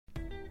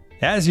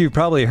As you've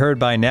probably heard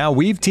by now,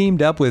 we've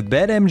teamed up with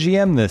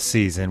BetMGM this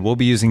season. We'll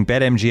be using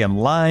BetMGM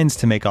lines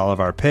to make all of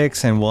our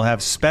picks, and we'll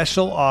have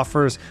special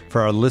offers for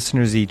our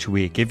listeners each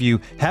week. If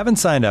you haven't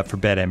signed up for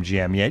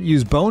BetMGM yet,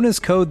 use bonus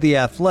code The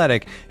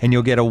Athletic, and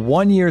you'll get a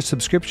 1-year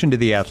subscription to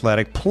The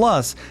Athletic,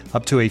 plus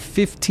up to a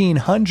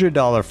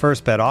 $1,500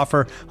 first bet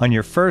offer on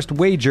your first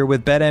wager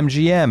with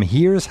BetMGM.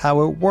 Here's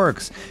how it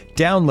works.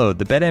 Download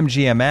the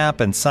BetMGM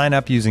app and sign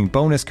up using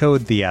bonus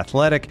code The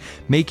Athletic.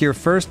 Make your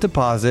first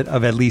deposit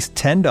of at least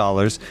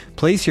 $10.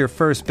 Place your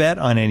first bet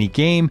on any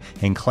game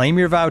and claim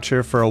your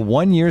voucher for a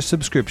 1-year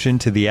subscription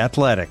to The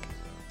Athletic.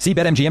 See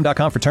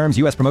BetMGM.com for terms.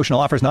 U.S. promotional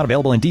offers not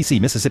available in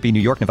D.C., Mississippi, New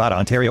York, Nevada,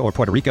 Ontario, or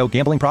Puerto Rico.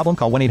 Gambling problem?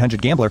 Call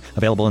 1-800-GAMBLER.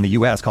 Available in the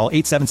U.S. Call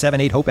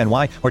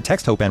 877-8-HOPE-NY or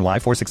text HOPE-NY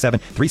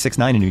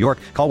 467-369 in New York.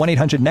 Call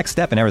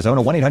 1-800-NEXT-STEP in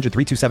Arizona.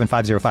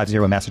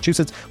 1-800-327-5050 in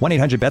Massachusetts.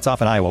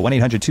 1-800-BETS-OFF in Iowa.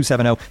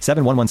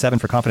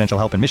 1-800-270-7117 for confidential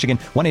help in Michigan.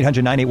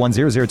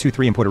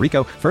 1-800-981-0023 in Puerto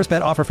Rico. First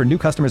bet offer for new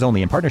customers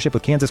only in partnership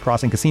with Kansas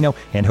Crossing Casino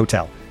and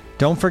Hotel.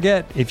 Don't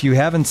forget, if you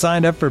haven't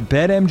signed up for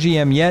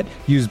BetMGM yet,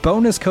 use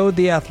bonus code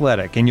The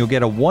Athletic, and you'll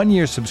get a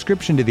 1-year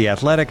subscription to The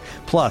Athletic,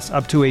 plus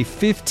up to a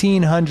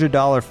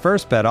 $1,500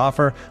 first bet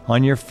offer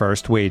on your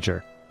first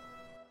wager.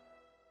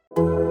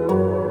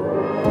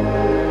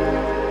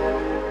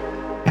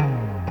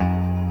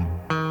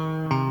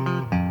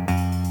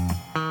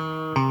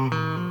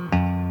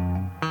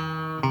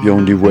 The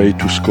only way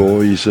to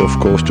score is, of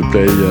course, to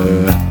play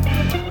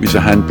with a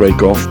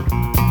handbrake off.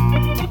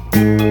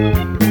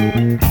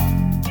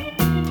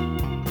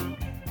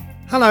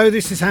 Hello,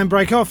 this is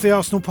Handbrake Off, the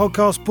Arsenal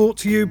podcast brought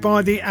to you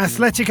by The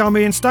Athletic. I'm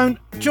Ian Stone,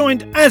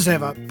 joined as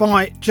ever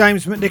by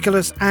James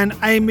McNicholas and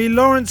Amy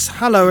Lawrence.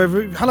 Hello,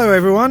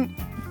 everyone.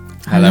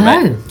 Hello,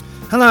 mate.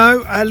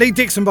 Hello. Lee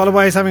Dixon, by the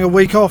way, is having a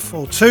week off,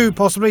 or two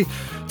possibly,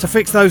 to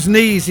fix those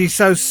knees he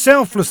so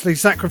selflessly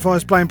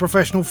sacrificed playing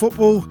professional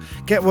football.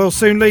 Get well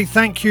soon, Lee.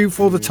 Thank you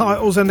for the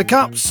titles and the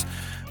cups.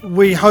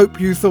 We hope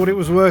you thought it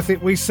was worth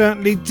it. We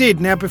certainly did.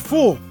 Now,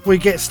 before we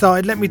get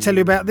started, let me tell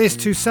you about this.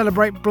 To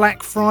celebrate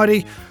Black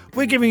Friday,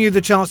 we're giving you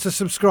the chance to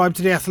subscribe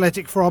to The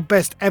Athletic for our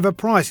best ever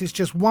price. It's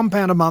just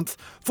 £1 a month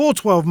for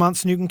 12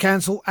 months, and you can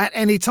cancel at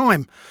any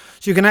time.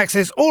 So you can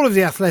access all of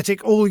The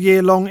Athletic all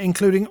year long,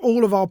 including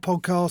all of our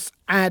podcasts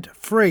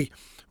ad-free.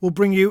 We'll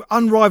bring you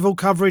unrivaled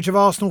coverage of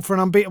Arsenal for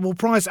an unbeatable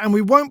price, and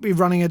we won't be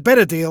running a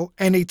better deal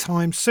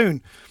anytime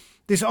soon.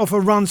 This offer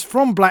runs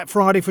from Black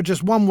Friday for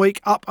just 1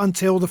 week up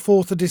until the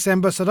 4th of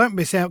December, so don't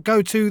miss out.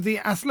 Go to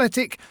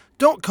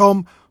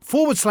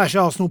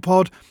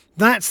theathletic.com/ArsenalPod.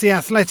 That's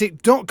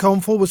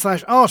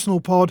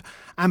theathletic.com/ArsenalPod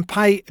and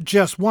pay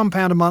just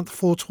 £1 a month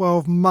for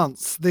 12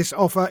 months. This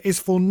offer is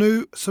for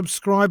new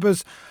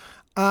subscribers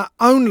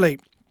only.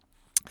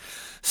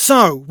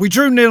 So, we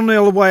drew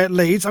 0-0 away at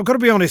Leeds. I've got to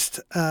be honest,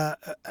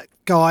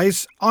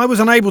 guys, I was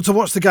unable to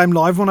watch the game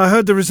live. When I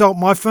heard the result,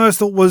 my first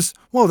thought was,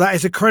 well, that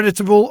is a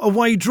creditable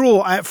away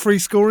draw at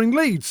free-scoring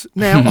Leeds.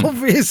 Now,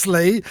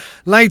 obviously,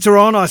 later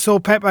on, I saw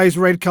Pepe's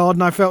red card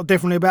and I felt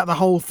differently about the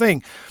whole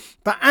thing.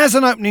 But as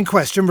an opening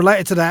question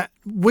related to that,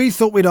 we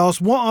thought we'd ask,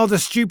 what are the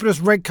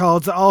stupidest red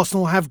cards that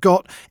Arsenal have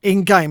got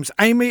in games?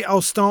 Amy,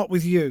 I'll start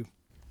with you.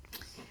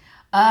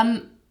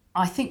 I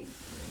think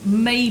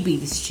maybe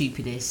the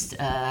stupidest,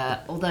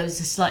 although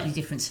it's a slightly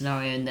different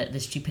scenario in that the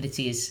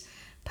stupidity is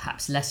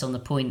perhaps less on the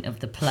point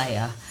of the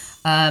player,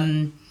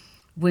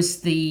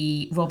 was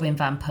the Robin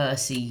van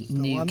Persie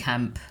Nou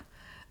Camp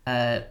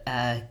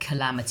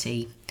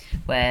calamity,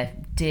 where,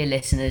 dear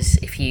listeners,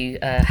 if you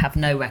have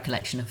no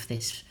recollection of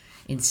this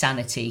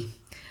insanity,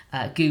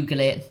 Google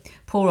it.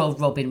 Poor old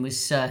Robin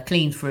was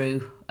clean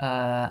through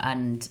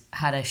and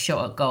had a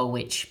shot at goal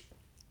which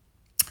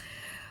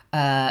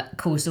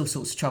caused all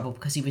sorts of trouble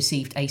because he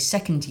received a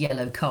second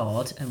yellow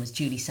card and was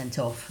duly sent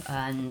off,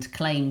 and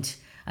claimed,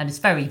 and it's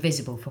very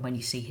visible from when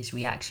you see his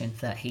reaction,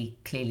 that he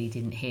clearly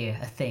didn't hear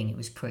a thing. It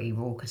was pretty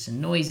raucous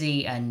and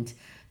noisy, and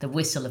the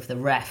whistle of the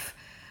ref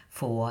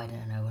for, I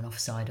don't know, an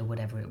offside or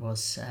whatever it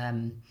was,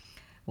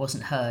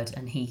 wasn't heard,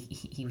 and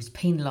he was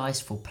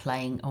penalised for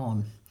playing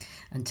on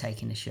and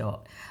taking a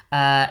shot.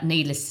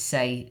 Needless to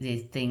say,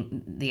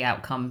 the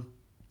outcome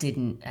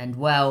didn't end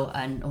well,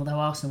 and although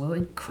Arsenal were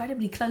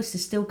incredibly close to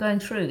still going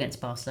through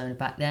against Barcelona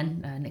back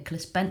then,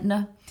 Nicholas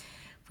Bentner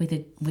with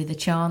a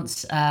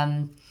chance.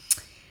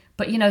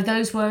 But, you know,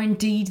 those were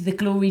indeed the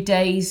glory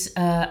days,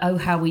 oh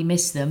how we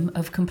miss them,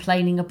 of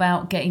complaining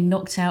about getting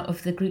knocked out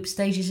of the group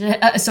stages,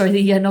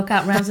 the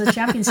knockout rounds of the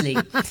Champions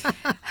League.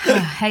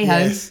 Hey-ho.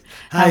 Yes.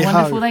 How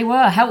wonderful they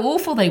were. How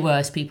awful they were,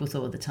 as people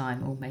thought at the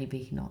time. Or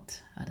maybe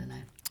not. I don't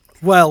know.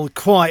 Well,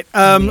 quite.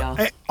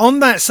 On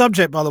that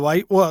subject, by the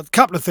way, well, a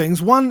couple of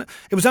things. One,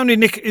 it was only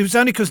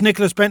because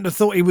Nicholas Bentner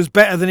thought he was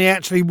better than he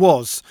actually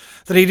was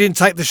that he didn't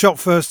take the shot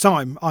first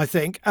time, I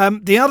think.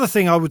 The other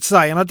thing I would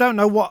say, and I don't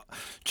know what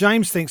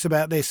James thinks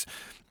about this,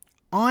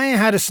 I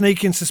had a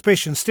sneaking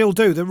suspicion, still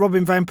do, that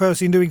Robin van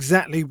Persie knew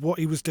exactly what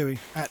he was doing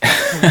at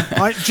that point.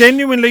 I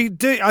genuinely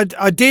do.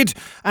 I did,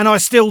 and I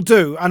still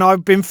do. And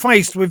I've been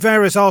faced with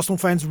various Arsenal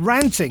fans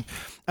ranting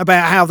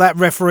about how that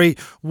referee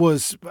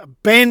was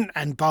bent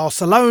and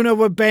Barcelona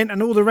were bent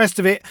and all the rest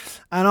of it.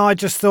 And I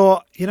just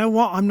thought, you know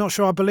what? I'm not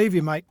sure I believe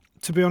you, mate,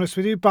 to be honest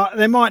with you. But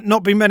there might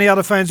not be many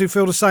other fans who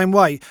feel the same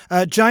way.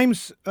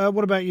 James,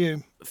 what about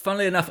you?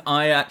 Funnily enough,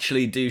 I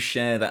actually do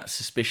share that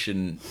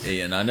suspicion,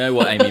 Ian. I know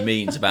what Amy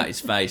means about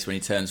his face when he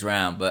turns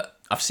around, but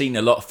I've seen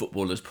a lot of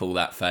footballers pull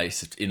that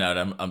face. You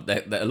know, and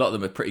a lot of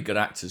them are pretty good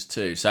actors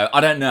too. So I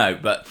don't know,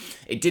 but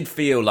it did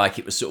feel like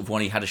it was sort of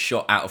when he had a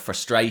shot out of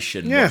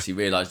frustration once he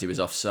realised he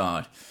was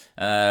offside.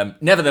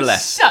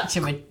 Nevertheless, such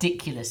a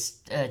ridiculous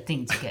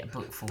thing to get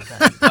booked for.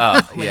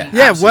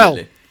 Well,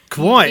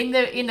 quite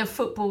in the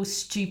football's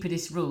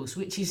stupidest rules,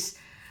 which is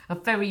a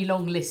very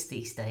long list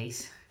these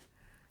days.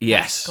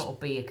 Yes, it's got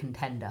to be a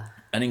contender.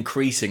 An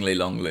increasingly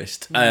long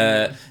list.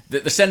 The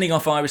sending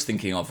off I was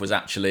thinking of was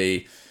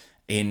actually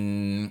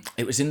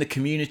it was in the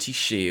Community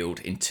Shield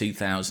in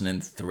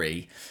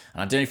 2003,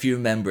 and I don't know if you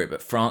remember it,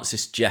 but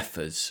Francis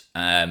Jeffers,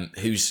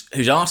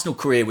 whose Arsenal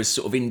career was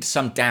sort of in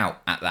some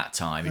doubt at that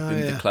time. He'd been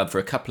with the club for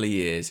a couple of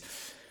years.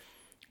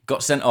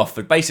 Got sent off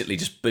for basically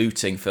just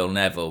booting Phil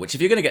Neville, which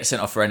if you're going to get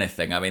sent off for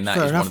anything, I mean, that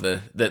is one of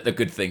the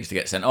good things to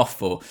get sent off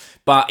for.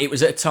 But it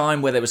was at a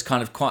time where there was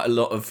kind of quite a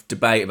lot of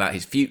debate about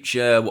his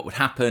future, what would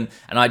happen.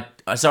 And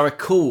as I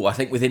recall, I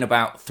think within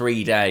about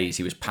 3 days,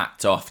 he was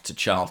packed off to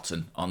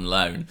Charlton on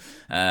loan.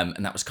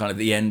 And that was kind of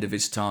the end of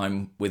his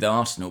time with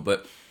Arsenal.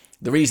 But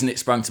the reason it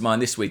sprung to mind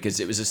this week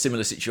is it was a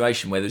similar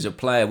situation where there was a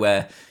player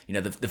where, you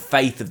know, the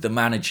faith of the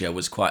manager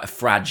was quite a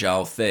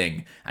fragile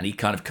thing, and he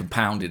kind of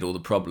compounded all the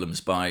problems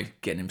by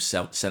getting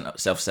himself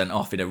sent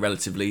off in a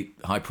relatively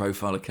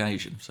high-profile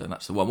occasion. So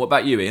that's the one. What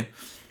about you, Ian?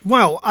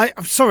 Well,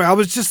 I'm sorry, I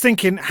was just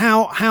thinking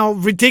how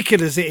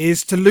ridiculous it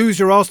is to lose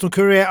your Arsenal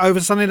career over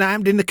something that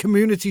happened in the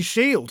Community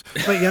Shield.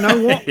 But you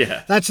know what?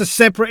 That's a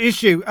separate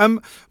issue.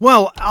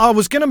 Well, I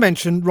was going to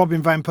mention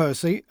Robin Van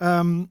Persie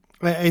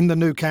in the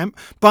Nou Camp,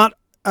 but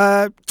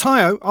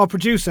Tayo, our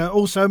producer,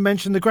 also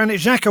mentioned the Granit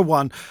Xhaka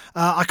one.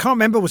 I can't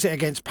remember, was it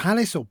against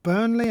Palace or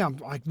Burnley?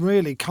 I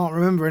really can't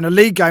remember. In a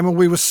league game where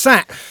we were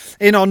sat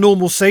in our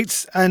normal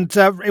seats, and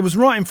it was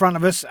right in front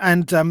of us,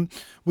 and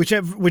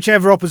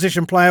whichever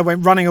opposition player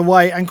went running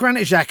away, and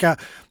Granit Xhaka,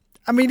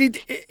 I mean,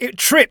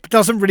 Tripp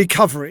doesn't really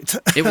cover it.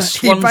 It was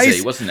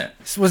Swansea, wasn't it?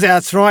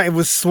 That's right, it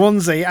was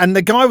Swansea. And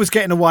the guy was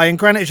getting away, and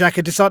Granit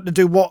Xhaka decided to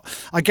do what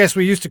I guess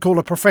we used to call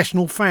a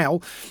professional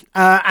foul,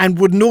 and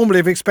would normally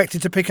have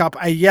expected to pick up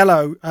a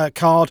yellow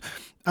card.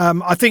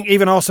 I think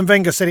even Arsene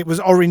Wenger said it was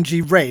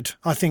orangey red,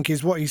 I think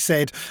is what he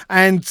said.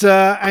 And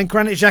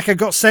Granit Xhaka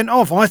got sent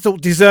off. I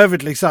thought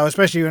deservedly so,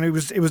 especially when it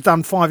was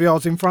done 5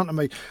 yards in front of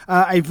me.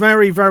 A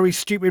very, very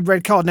stupid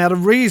red card. Now, the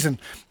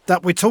reason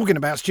that we're talking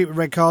about stupid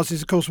red cards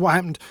is, of course, what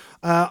happened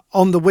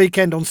on the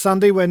weekend on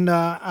Sunday when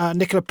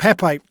Nicola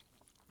Pepe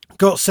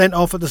got sent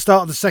off at the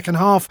start of the second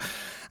half.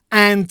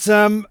 And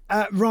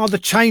rather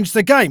changed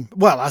the game.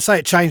 Well, I say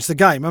it changed the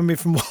game. I mean,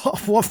 from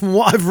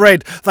what I've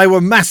read, they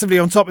were massively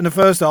on top in the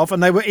first half,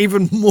 and they were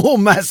even more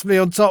massively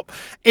on top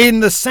in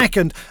the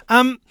second.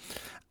 I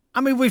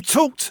mean, we've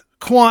talked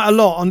quite a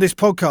lot on this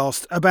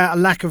podcast about a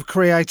lack of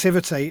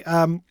creativity,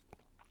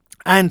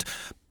 and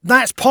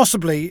that's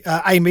possibly,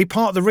 Amy,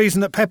 part of the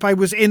reason that Pepe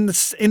was in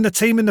the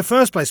team in the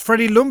first place.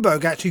 Freddie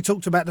Ljungberg actually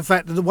talked about the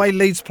fact that the way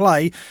Leeds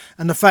play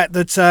and the fact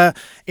that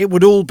it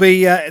would all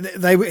be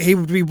he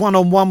would be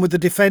one-on-one with the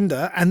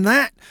defender, and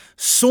that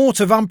sort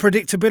of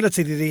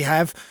unpredictability that he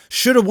have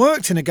should have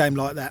worked in a game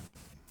like that.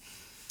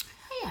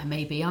 Yeah,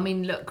 maybe. I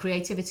mean, look,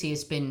 creativity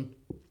has been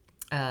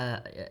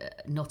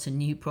not a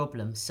new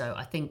problem, so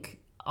I think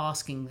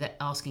asking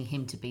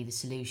him to be the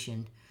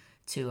solution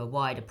to a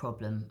wider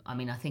problem. I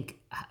mean, I think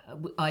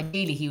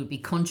ideally he would be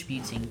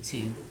contributing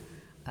to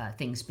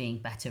things being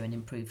better and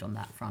improved on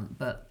that front.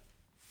 But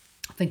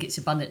I think it's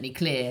abundantly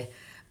clear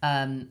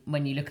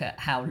when you look at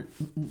how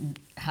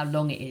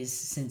long it is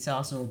since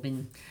Arsenal have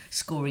been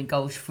scoring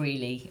goals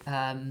freely,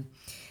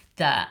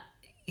 that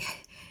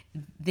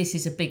this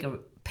is a bigger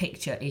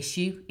picture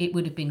issue. It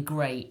would have been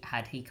great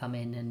had he come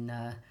in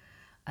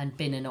and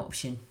been an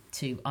option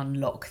to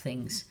unlock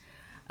things.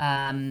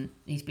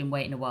 He's been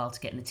waiting a while to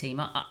get in the team.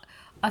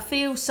 I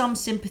feel some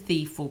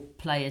sympathy for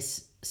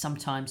players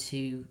sometimes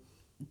who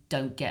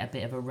don't get a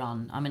bit of a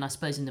run. I mean, I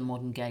suppose in the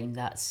modern game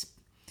that's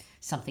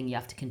something you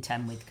have to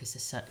contend with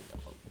because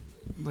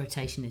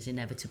rotation is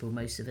inevitable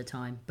most of the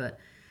time. But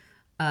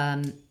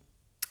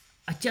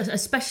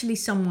especially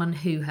someone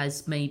who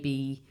has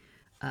maybe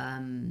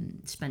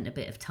spent a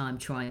bit of time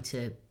trying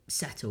to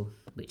settle,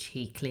 which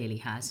he clearly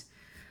has.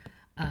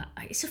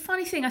 It's a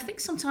funny thing. I think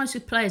sometimes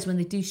with players when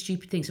they do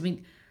stupid things, I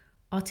mean,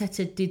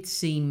 Arteta did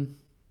seem,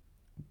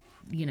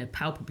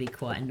 palpably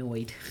quite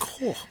annoyed.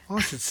 Oh, I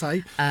should say.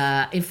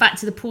 In fact,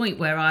 to the point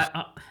where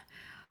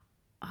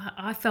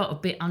I felt a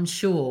bit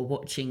unsure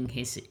watching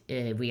his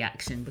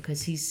reaction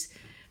because he's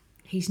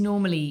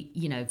normally,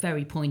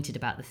 very pointed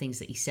about the things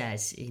that he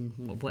says in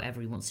whatever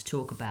he wants to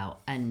talk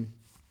about, and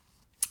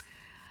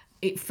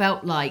it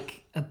felt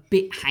like a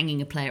bit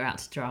hanging a player out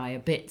to dry, a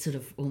bit sort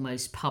of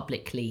almost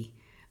publicly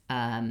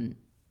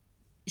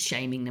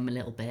shaming them a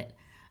little bit,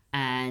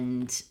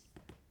 and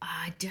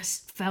I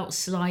just felt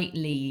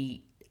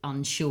slightly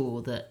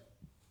unsure that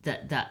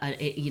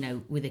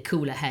with a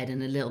cooler head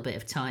and a little bit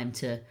of time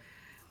to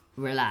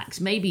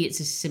relax. Maybe it's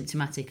a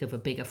symptomatic of a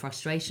bigger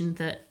frustration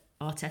that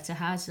Arteta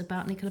has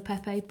about Nicola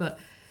Pepe, but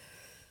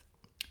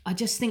I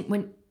just think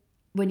when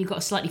you've got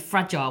a slightly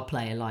fragile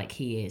player like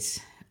he is,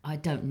 I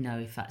don't know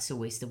if that's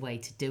always the way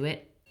to do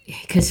it.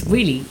 Because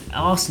really,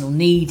 Arsenal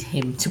need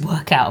him to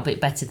work out a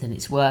bit better than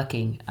it's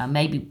working.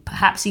 And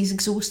perhaps he's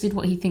exhausted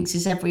what he thinks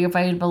is every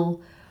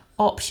available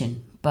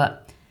option.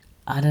 But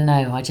I don't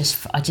know. I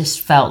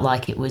just felt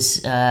like it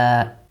was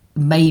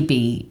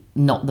maybe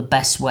not the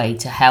best way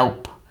to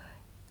help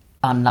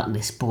unlock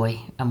this boy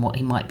and what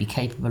he might be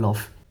capable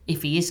of,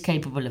 if he is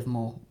capable of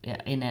more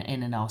in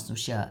an Arsenal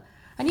shirt.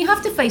 And you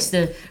have to face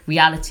the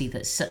reality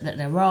that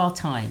there are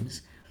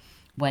times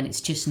when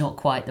it's just not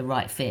quite the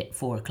right fit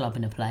for a club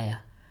and a player.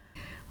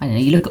 I don't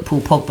know, you look at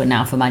Paul Pogba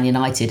now for Man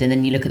United, and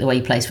then you look at the way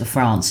he plays for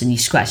France, and you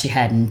scratch your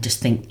head and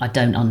just think, I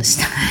don't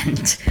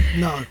understand.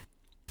 No.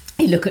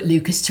 You look at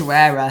Lucas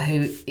Torreira,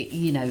 who,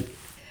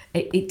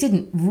 it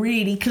didn't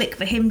really click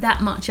for him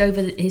that much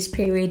over his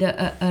period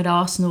at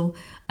Arsenal,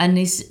 and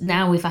is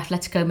now with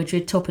Atletico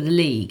Madrid top of the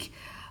league.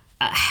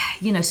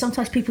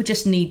 Sometimes people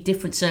just need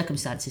different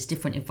circumstances,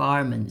 different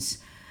environments,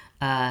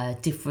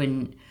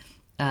 different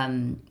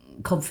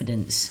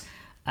confidence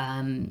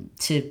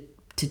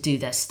to do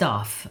their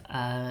stuff.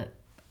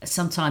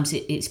 Sometimes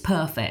it's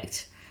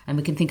perfect, and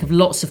we can think of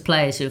lots of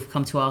players who have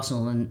come to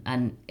Arsenal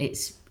and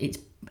it's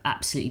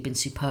absolutely been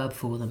superb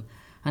for them,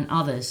 and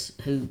others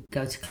who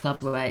go to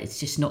club where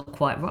it's just not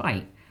quite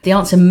right. The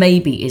answer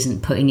maybe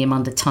isn't putting him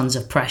under tons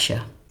of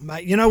pressure.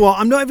 Mate, you know what?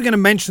 I'm not even going to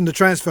mention the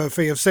transfer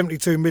fee of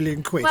 72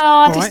 million quid. Well,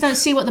 I just don't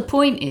see what the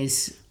point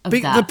is of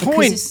that.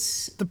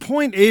 The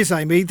point is,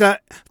 Amy,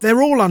 that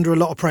they're all under a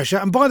lot of pressure.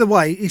 And by the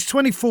way, he's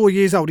 24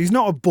 years old. He's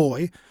not a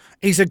boy.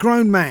 He's a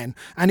grown man,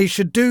 and he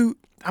should do.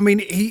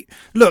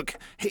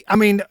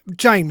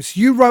 James,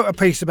 you wrote a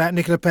piece about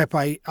Nicola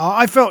Pepe.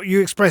 I felt you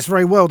expressed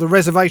very well the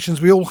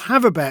reservations we all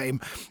have about him.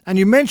 And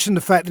you mentioned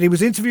the fact that he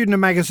was interviewed in a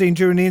magazine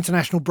during the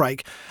international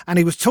break, and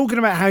he was talking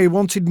about how he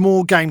wanted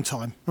more game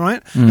time,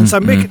 right? And so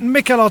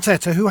Mikel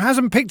Arteta, who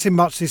hasn't picked him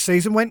much this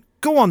season, went,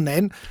 go on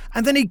then.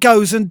 And then he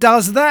goes and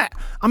does that.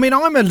 I mean,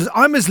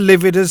 I'm as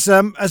livid as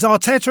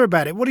Arteta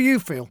about it. What do you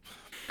feel?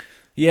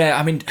 Yeah,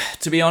 I mean,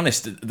 to be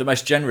honest, the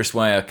most generous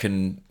way I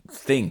can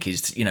think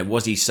is,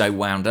 was he so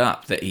wound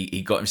up that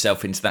he got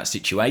himself into that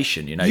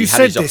situation? You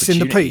said this in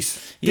the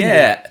piece.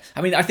 Yeah,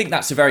 I mean, I think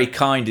that's a very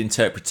kind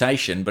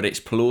interpretation, but it's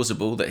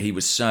plausible that he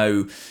was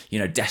so,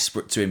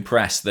 desperate to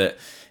impress that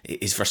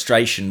his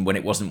frustration when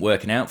it wasn't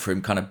working out for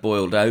him kind of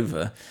boiled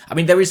over. I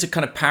mean, there is a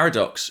kind of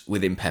paradox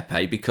within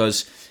Pepe,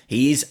 because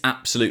he is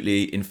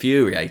absolutely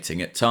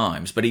infuriating at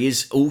times, but he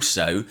is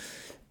also,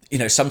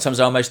 sometimes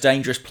our most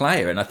dangerous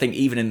player. And I think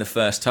even in the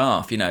first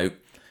half,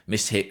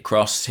 mishit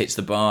cross, hits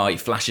the bar, he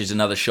flashes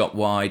another shot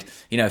wide.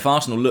 If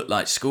Arsenal look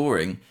like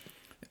scoring,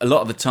 a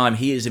lot of the time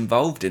he is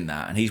involved in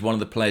that. And he's one of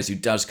the players who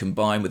does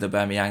combine with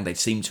Aubameyang. They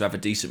seem to have a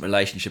decent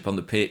relationship on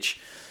the pitch.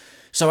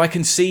 So I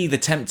can see the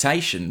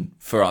temptation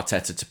for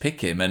Arteta to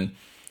pick him. And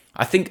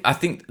I think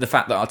the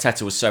fact that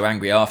Arteta was so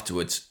angry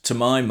afterwards, to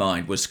my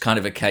mind, was kind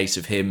of a case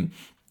of him.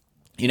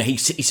 He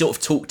sort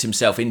of talked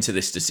himself into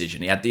this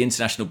decision. He had the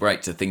international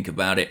break to think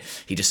about it.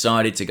 He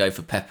decided to go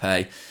for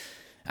Pepe,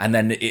 and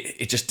then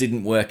it just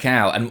didn't work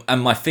out.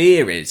 And my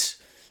fear is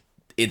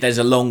there's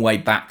a long way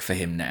back for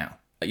him now.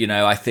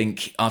 I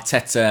think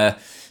Arteta,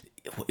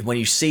 when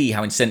you see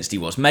how incensed he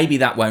was, maybe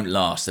that won't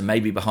last, and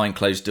maybe behind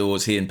closed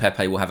doors he and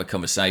Pepe will have a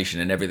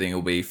conversation and everything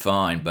will be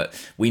fine. But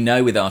we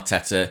know with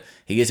Arteta,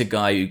 he is a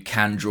guy who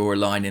can draw a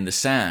line in the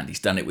sand. He's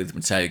done it with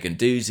Matteo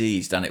Guendouzi,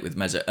 he's done it with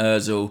Mesut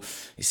Ozil,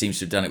 he seems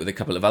to have done it with a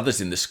couple of others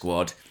in the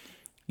squad.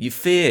 You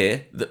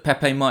fear that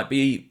Pepe might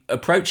be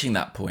approaching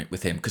that point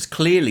with him, because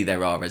clearly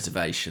there are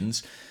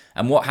reservations,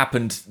 and what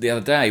happened the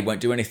other day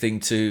won't do anything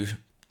to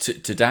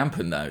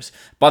dampen those.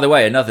 By the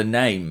way, another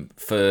name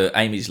for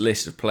Amy's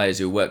list of players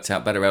who worked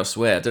out better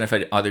elsewhere. I don't know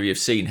if either of you have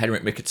seen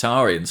Henrik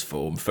Mkhitaryan's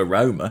form for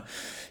Roma.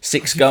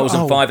 6 goals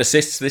and 5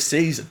 assists this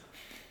season.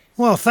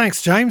 Well,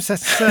 thanks, James.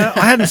 That's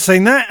I hadn't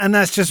seen that, and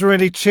that's just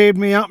really cheered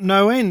me up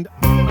no end.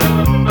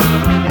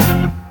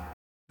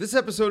 This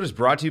episode is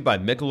brought to you by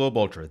Michelob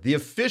Ultra, the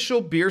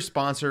official beer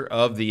sponsor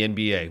of the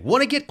NBA.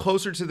 Want to get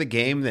closer to the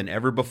game than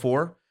ever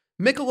before?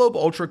 Michelob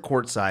Ultra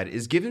Courtside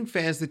is giving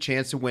fans the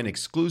chance to win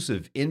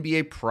exclusive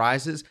NBA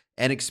prizes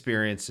and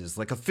experiences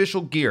like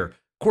official gear,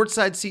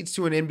 courtside seats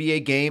to an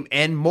NBA game,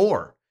 and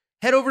more.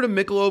 Head over to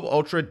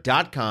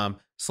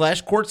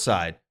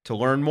MichelobUltra.com/courtside to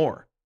learn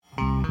more.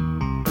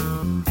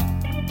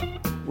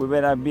 We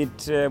were a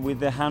bit with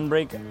the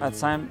handbrake at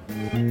time.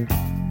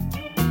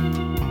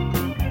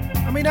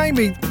 I mean,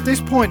 Amy, this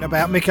point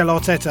about Mikel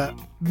Arteta,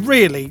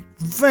 really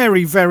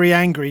very, very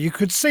angry. You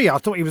could see, I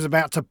thought he was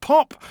about to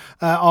pop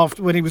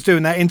after when he was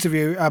doing that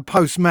interview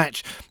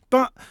post-match.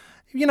 But,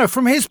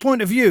 from his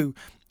point of view,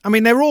 I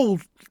mean, they're all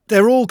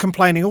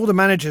complaining, all the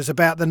managers,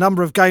 about the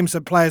number of games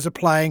that players are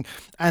playing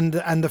and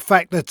the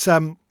fact that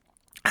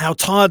how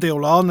tired they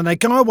all are, and then they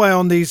go away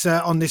on these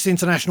on this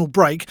international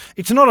break.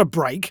 It's not a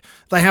break;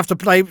 they have to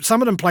play.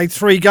 Some of them played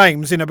 3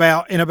 games in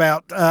about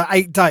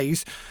 8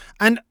 days,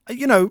 and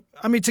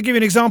I mean, to give you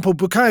an example,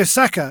 Bukayo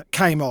Saka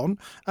came on,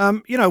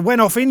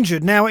 went off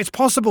injured. Now it's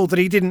possible that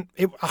he didn't.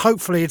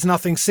 Hopefully, it's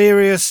nothing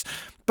serious,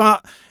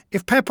 but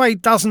if Pepe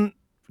doesn't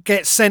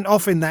get sent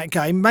off in that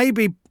game,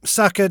 maybe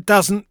Saka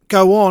doesn't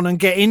go on and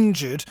get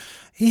injured.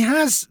 He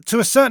has, to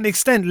a certain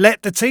extent,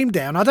 let the team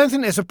down. I don't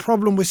think there's a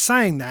problem with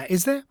saying that,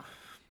 is there?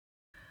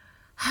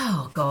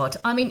 Oh, God.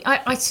 I mean,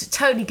 I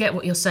totally get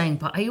what you're saying,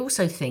 but I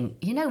also think,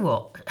 you know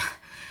what?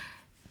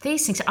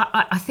 These things,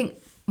 I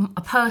think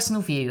a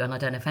personal view, and I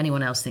don't know if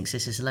anyone else thinks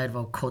this is a load of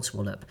old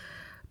codswallop,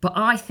 but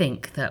I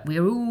think that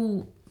we're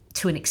all,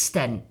 to an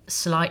extent,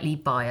 slightly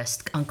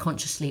biased,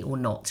 unconsciously or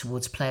not,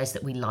 towards players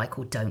that we like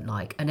or don't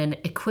like. And an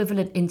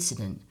equivalent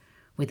incident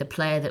with a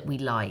player that we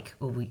like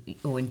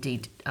or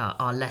indeed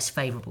are less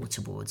favourable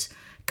towards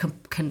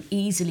can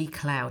easily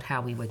cloud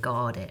how we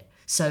regard it.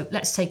 So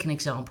let's take an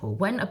example.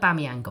 When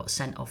Aubameyang got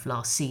sent off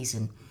last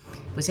season,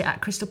 was it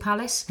at Crystal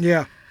Palace?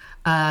 Yeah.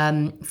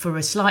 For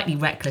a slightly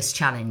reckless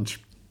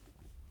challenge,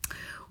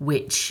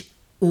 which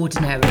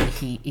ordinarily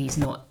he's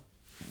not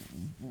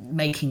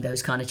making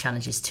those kind of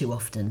challenges too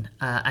often.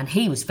 And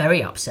he was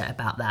very upset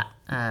about that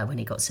when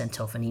he got sent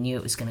off, and he knew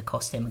it was going to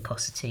cost him and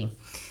cost the team.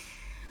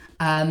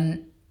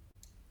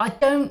 I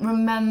don't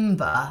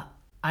remember,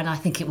 and I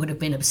think it would have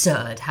been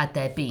absurd had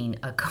there been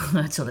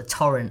a sort of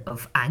torrent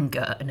of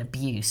anger and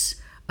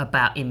abuse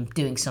about him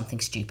doing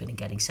something stupid and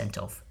getting sent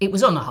off. It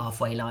was on the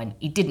halfway line.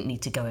 He didn't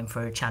need to go in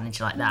for a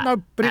challenge like that.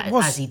 No, but it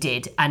was, as he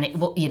did, and it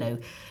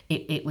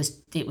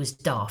was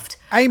daft.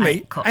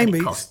 Amy,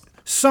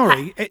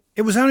 sorry,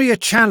 it was only a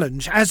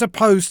challenge as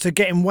opposed to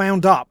getting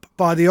wound up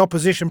by the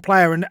opposition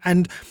player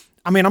and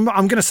I mean, I'm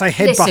going to say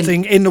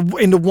headbutting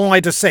in the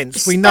wider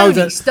sense. We know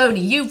that Stoney,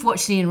 you've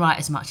watched Ian Wright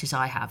as much as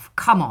I have.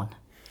 Come on.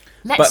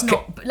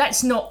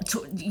 Let's not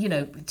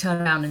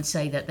turn around and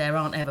say that there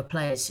aren't ever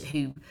players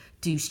who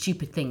do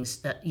stupid things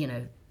that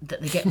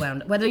they get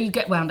wound, whether you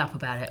get wound up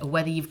about it or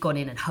whether you've gone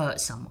in and hurt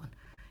someone.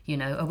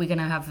 Are we going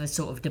to have a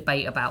sort of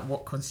debate about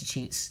what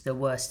constitutes the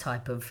worst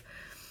type of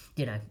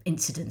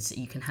incidents that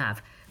you can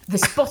have?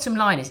 The bottom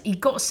line is he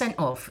got sent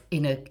off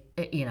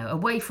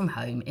away from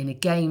home in a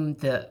game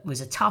that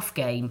was a tough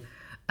game,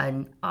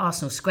 and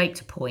Arsenal scraped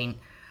a point.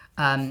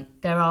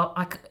 There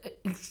are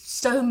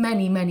so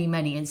many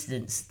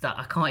incidents that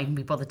I can't even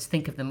be bothered to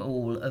think of them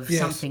all, of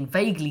something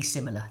vaguely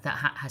similar that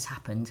has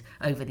happened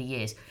over the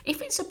years.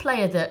 If it's a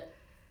player that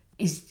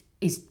is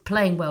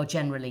playing well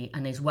generally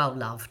and is well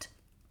loved,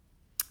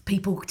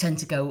 people tend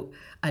to go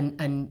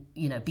and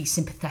be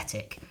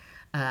sympathetic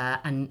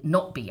and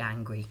not be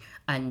angry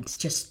and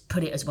just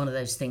put it as one of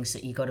those things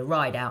that you got to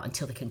ride out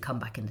until they can come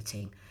back in the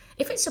team.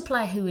 If it's a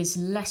player who is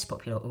less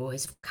popular or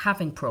is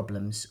having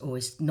problems or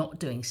is not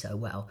doing so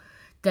well,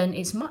 then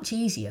it's much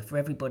easier for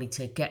everybody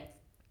to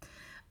get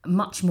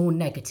much more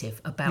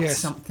negative about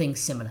something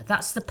similar.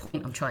 That's the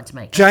point I'm trying to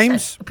make.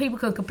 James? People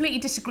can completely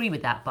disagree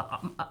with that,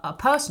 but a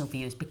personal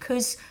view is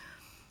because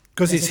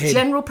it's a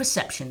general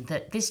perception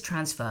that this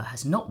transfer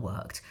has not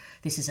worked.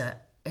 This is a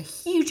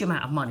huge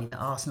amount of money that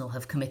Arsenal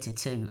have committed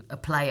to a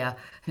player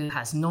who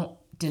has not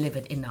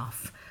delivered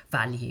enough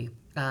value.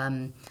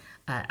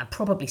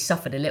 Probably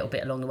suffered a little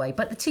bit along the way,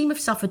 but the team have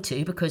suffered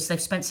too because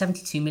they've spent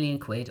 72 million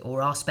quid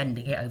or are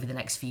spending it over the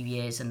next few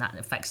years, and that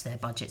affects their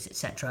budgets,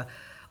 etc.,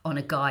 on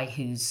a guy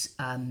who's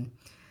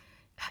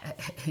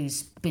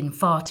been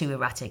far too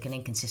erratic and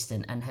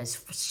inconsistent and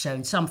has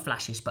shown some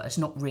flashes but has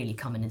not really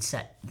come in and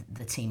set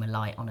the team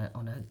alight on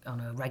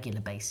a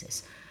regular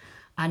basis.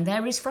 And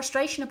there is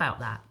frustration about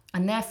that,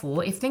 and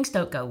therefore if things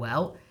don't go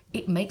well,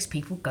 it makes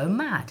people go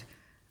mad.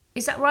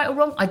 Is that right or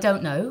wrong? I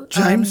don't know.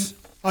 James,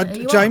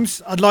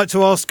 I'd like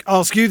to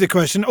ask you the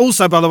question.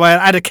 Also, by the way,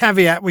 I'd add a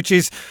caveat, which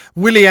is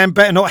Willian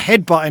better not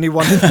headbutt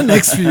anyone in the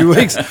next few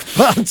weeks.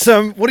 But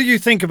what do you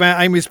think about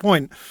Amy's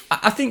point?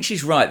 I think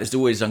she's right. There's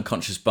always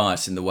unconscious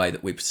bias in the way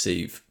that we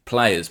perceive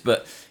players.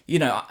 But,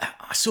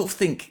 I sort of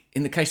think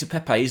in the case of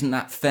Pepe, isn't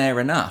that fair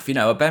enough?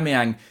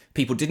 Aubameyang,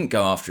 people didn't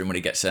go after him when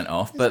he gets sent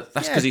off, but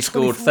that's because he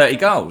scored 30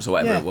 goals or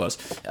whatever it was.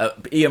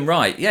 Ian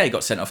Wright, he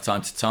got sent off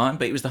time to time,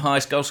 but he was the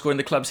highest goal scorer in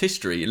the club's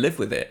history. You live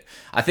with it.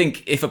 I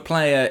think if a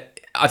player...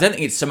 I don't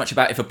think it's so much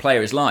about if a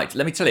player is liked.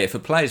 Let me tell you, if a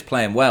player's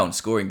playing well and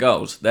scoring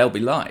goals, they'll be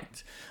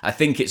liked. I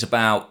think it's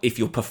about if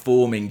you're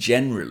performing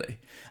generally.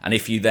 And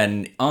if you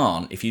then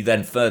aren't, if you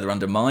then further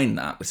undermine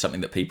that with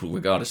something that people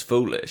regard as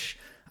foolish,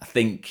 I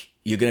think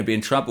you're going to be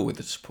in trouble with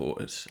the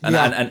supporters. But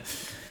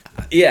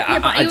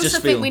I also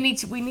think we need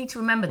to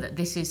remember that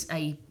this is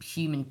a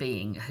human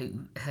being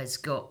who has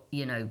got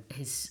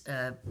his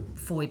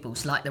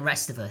foibles like the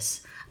rest of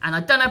us. And I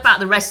don't know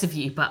about the rest of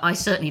you, but I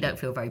certainly don't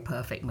feel very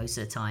perfect most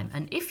of the time.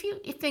 And if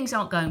things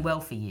aren't going well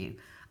for you,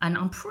 and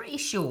I'm pretty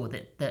sure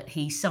that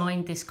he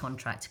signed this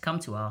contract to come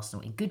to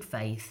Arsenal in good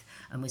faith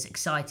and was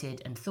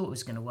excited and thought it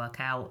was going to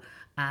work out,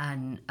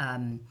 and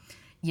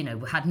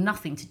had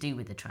nothing to do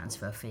with the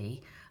transfer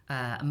fee,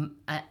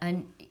 then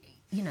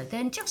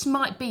just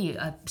might be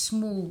a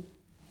small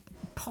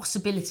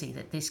possibility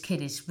that this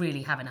kid is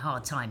really having a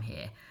hard time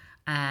here,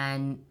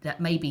 and that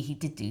maybe he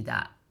did do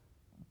that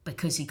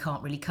because he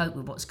can't really cope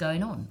with what's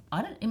going on.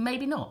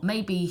 Maybe not.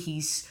 Maybe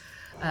he's,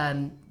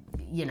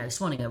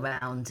 swanning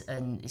around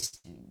and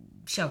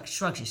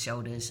shrugs his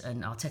shoulders,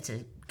 and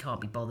Arteta can't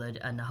be bothered,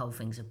 and the whole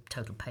thing's a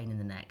total pain in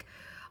the neck.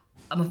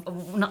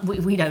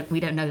 We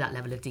don't know that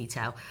level of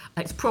detail.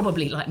 It's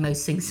probably like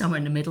most things, somewhere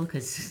in the middle,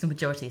 because the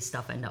majority of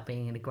stuff end up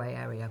being in a grey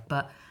area.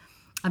 But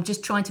I'm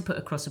just trying to put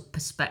across a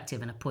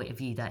perspective and a point of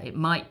view that it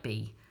might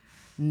be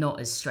not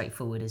as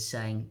straightforward as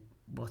saying,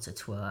 what a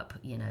twerp,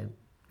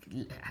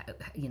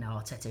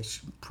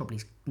 Arteta probably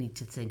need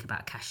to think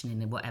about cashing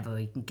in and whatever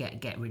he can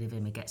get rid of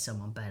him and get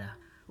someone better,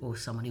 or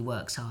someone who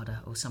works harder,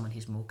 or someone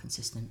who's more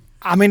consistent.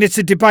 I mean, it's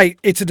a debate.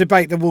 It's a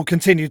debate that we'll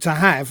continue to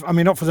have. I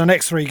mean, not for the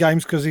next 3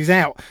 games because he's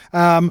out.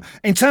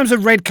 In terms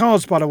of red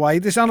cards, by the way,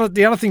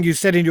 the other thing you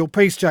said in your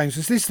piece, James,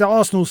 is this is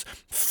Arsenal's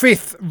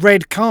 5th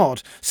red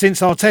card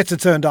since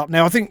Arteta turned up.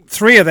 Now, I think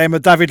 3 of them are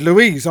David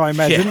Luiz, I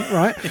imagine,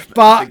 right?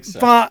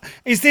 But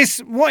is this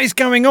what is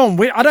going on?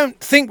 I don't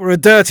think we're a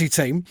dirty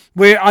team.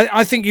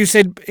 I think you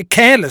said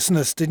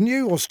carelessness, didn't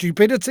you, or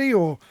stupidity,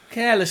 or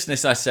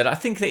carelessness? I said. I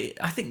think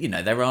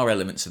there are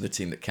elements of the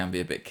team that can be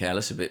a bit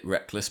careless, a bit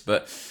reckless,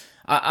 but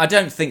I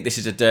don't think this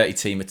is a dirty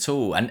team at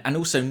all. And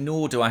also,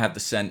 nor do I have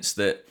the sense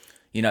that,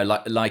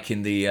 like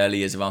in the early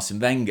years of Arsene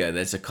Wenger,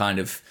 there's a kind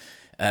of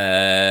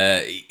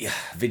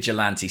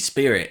vigilante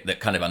spirit that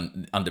kind of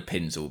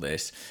underpins all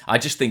this. I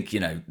just think,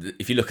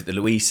 if you look at the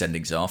Luiz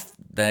sendings off,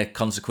 they're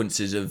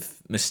consequences of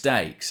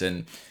mistakes.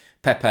 And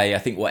Pepe, I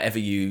think whatever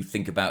you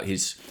think about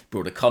his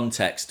broader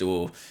context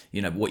or,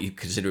 what you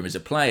consider him as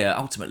a player,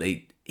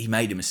 ultimately, he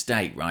made a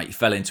mistake, right? He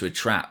fell into a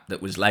trap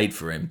that was laid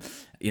for him.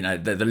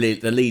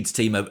 The Leeds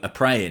team are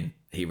praying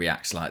he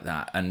reacts like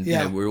that. And,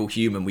 we're all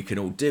human, we can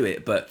all do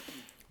it. But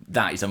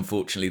that is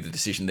unfortunately the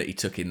decision that he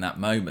took in that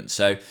moment.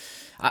 So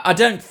I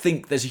don't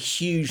think there's a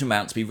huge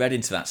amount to be read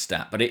into that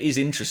stat, but it is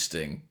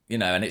interesting,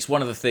 and it's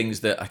one of the things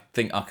that I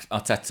think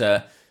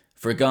Arteta,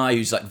 for a guy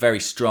who's like very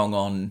strong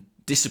on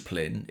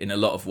discipline in a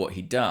lot of what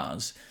he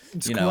does,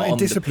 on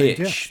the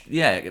pitch,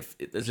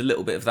 there's a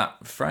little bit of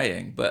that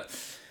fraying. But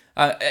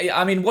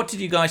what did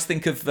you guys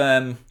think of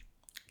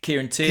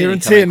Kieran Tierney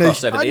coming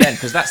across over the end?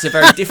 Because that's a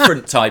very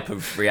different type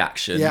of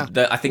reaction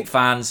that I think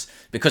fans,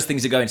 because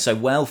things are going so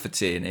well for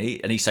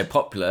Tierney and he's so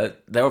popular,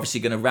 they're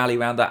obviously going to rally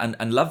around that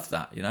and love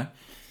that,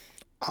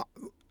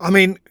 I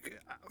mean,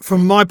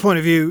 from my point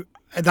of view,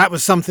 that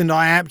was something that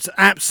I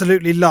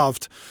absolutely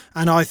loved,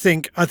 and I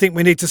think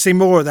we need to see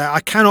more of that. I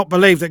cannot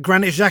believe that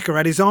Granit Xhaka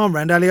had his arm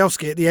around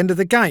Alioski at the end of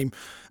the game.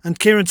 And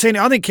Kieran Tierney,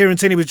 I think Kieran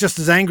Tierney was just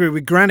as angry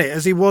with Granit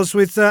as he was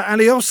with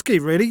Alioski,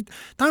 really.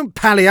 Don't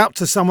pally up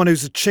to someone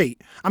who's a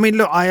cheat. I mean,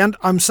 look,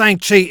 I'm saying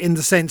cheat in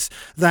the sense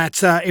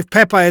that if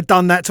Pepe had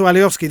done that to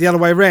Alioski the other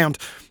way around,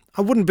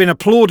 I wouldn't have been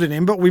applauding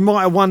him, but we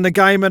might have won the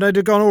game and they'd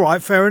have gone, all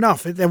right, fair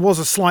enough. There was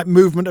a slight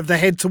movement of the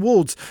head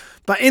towards.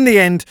 But in the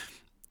end,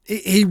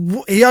 he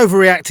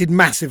overreacted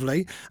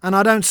massively, and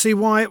I don't see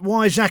why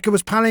Xhaka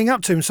was pallying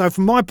up to him. So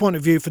from my point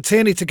of view, for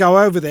Tierney to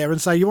go over there and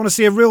say, you want to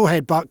see a real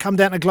headbutt, come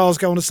down to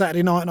Glasgow on a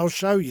Saturday night and I'll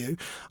show you.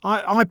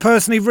 I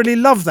personally really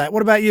love that.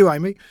 What about you,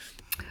 Amy?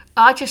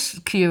 I'm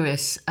just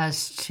curious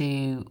as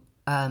to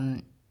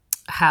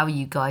how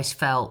you guys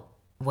felt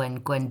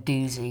when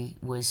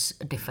Guendouzi was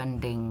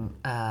defending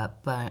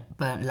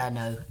Bernd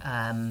Leno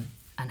and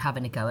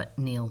having a go at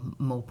Neal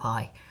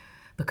Maupay,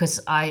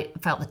 because I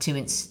felt the two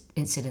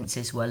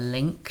incidences were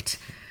linked,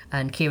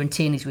 and Kieran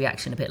Tierney's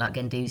reaction, a bit like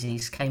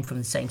Guendouzi's, came from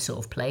the same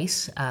sort of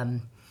place,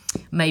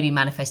 maybe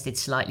manifested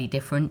slightly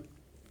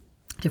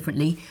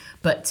differently,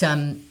 but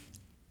the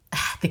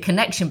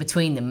connection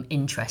between them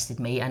interested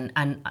me, and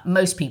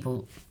most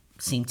people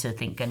seem to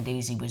think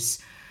Guendouzi was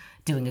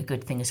doing a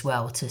good thing as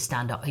well to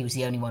stand up. He was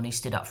the only one who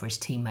stood up for his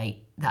teammate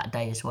that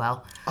day as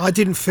well. I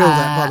didn't feel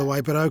that, by the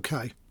way, but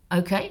okay.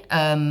 Okay.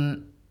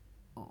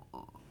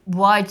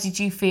 Why did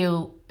you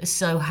feel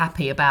so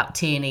happy about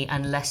Tierney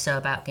and less so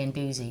about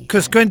Guendouzi?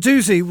 Because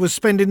Guendouzi was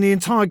spending the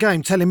entire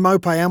game telling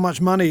Maupay how much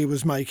money he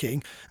was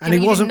making, and he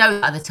wasn't. You didn't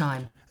know that at the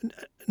time.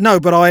 No,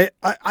 but I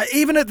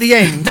even at the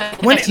end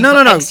when I didn't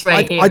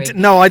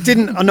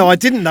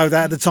know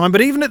that at the time.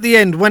 But even at the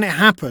end when it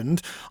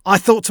happened, I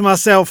thought to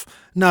myself,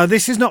 no,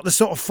 this is not the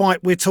sort of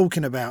fight we're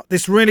talking about.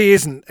 This really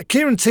isn't.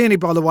 Kieran Tierney,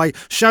 by the way,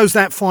 shows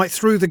that fight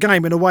through the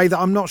game in a way that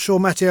I'm not sure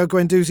Matteo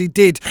Guendouzi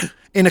did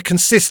in a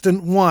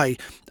consistent way.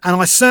 And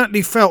I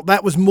certainly felt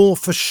that was more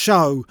for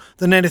show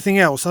than anything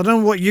else. I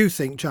don't know what you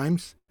think,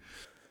 James.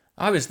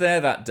 I was there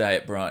that day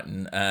at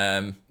Brighton,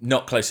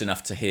 not close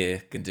enough to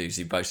hear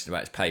Guendouzi boasting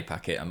about his pay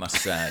packet, I must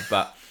say.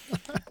 But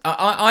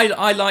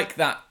I like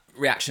that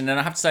reaction, and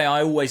I have to say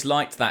I always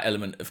liked that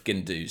element of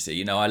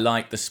Guendouzi. I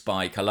like the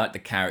spike, I like the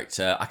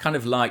character. I kind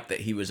of liked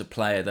that he was a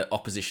player that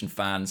opposition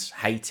fans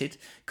hated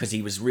because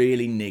he was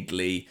really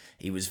niggly.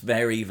 He was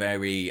very,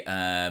 very...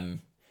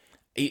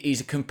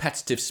 he's a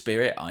competitive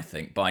spirit, I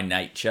think, by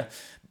nature.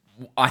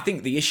 I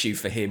think the issue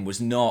for him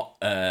was not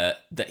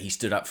that he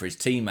stood up for his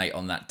teammate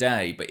on that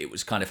day, but it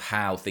was kind of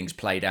how things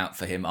played out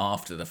for him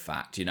after the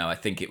fact. I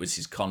think it was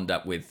his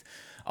conduct with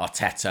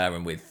Arteta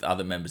and with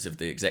other members of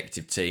the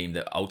executive team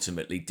that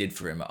ultimately did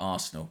for him at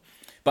Arsenal.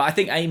 But I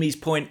think Amy's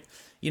point,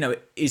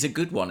 is a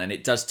good one, and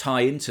it does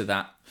tie into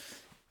that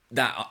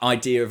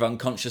idea of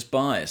unconscious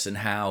bias and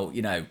how,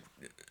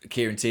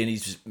 Kieran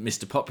Tierney's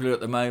Mr. Popular at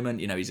the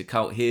moment. He's a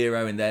cult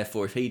hero, and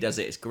therefore if he does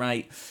it, it's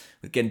great.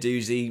 With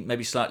Guendouzi,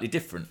 maybe slightly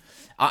different.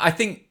 I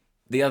think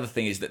the other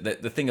thing is that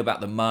the thing about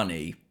the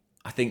money,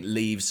 I think,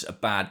 leaves a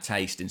bad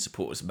taste in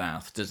supporters'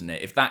 mouth, doesn't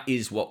it? If that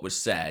is what was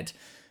said,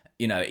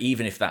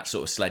 even if that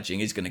sort of sledging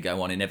is going to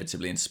go on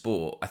inevitably in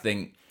sport, I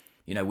think,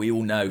 we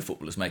all know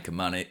footballers make a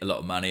lot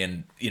of money,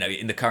 and,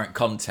 in the current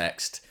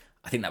context,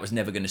 I think that was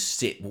never going to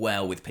sit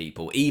well with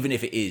people, even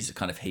if it is a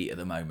kind of heat of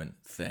the moment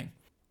thing.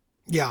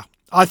 Yeah.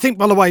 I think,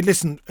 by the way,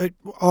 listen,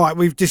 all right,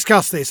 we've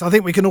discussed this. I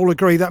think we can all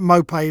agree that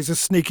Maupay is a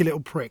sneaky little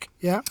prick.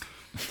 Yeah.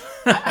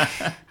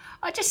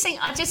 I just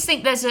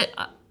think there's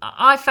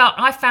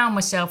I found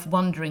myself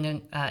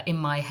wondering in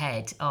my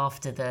head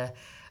after the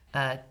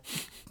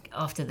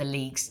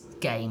League's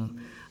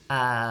game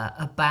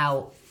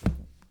about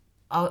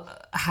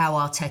how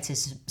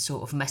Arteta's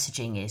sort of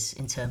messaging is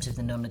in terms of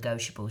the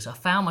non-negotiables. I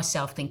found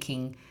myself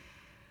thinking,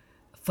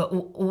 for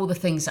all the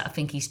things that I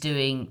think he's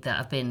doing that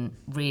have been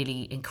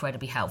really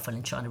incredibly helpful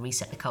in trying to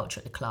reset the culture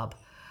at the club,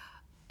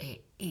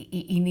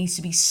 he needs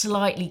to be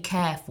slightly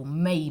careful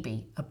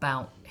maybe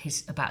about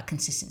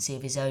consistency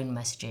of his own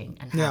messaging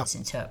and how it's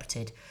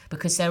interpreted,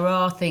 because there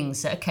are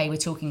things that, okay, we're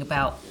talking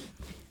about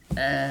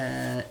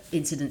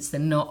incidents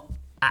that are not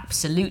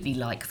absolutely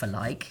like for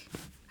like,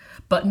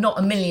 but not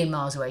a million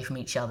miles away from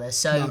each other.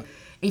 So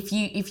if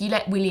you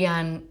let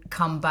Willian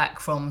come back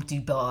from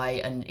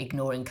Dubai and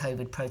ignoring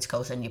COVID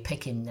protocols, and you're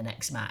picking the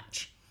next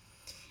match,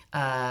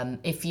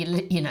 if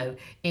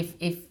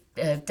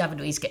David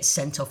Luiz gets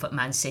sent off at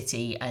Man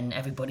City and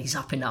everybody's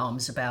up in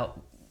arms about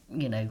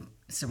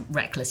some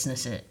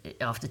recklessness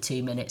after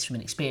 2 minutes from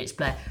an experienced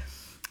player,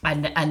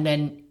 and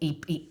then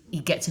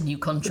he gets a new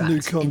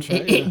contract,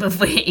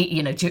 before,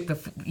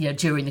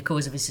 during the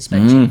course of his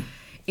suspension.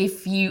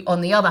 If you,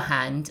 on the other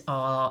hand,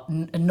 are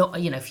not,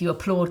 if you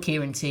applaud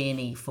Kieran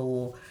Tierney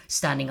for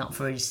standing up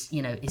for his,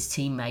 his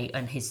teammate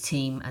and his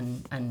team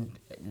and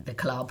the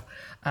club,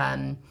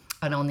 and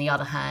on the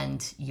other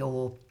hand,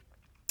 you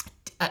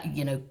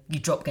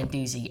drop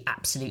Guendouzi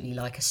absolutely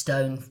like a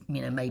stone,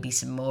 maybe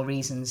some more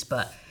reasons,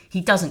 but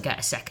he doesn't get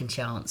a second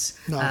chance.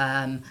 No.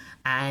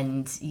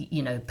 And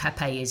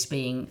Pepe is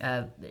being,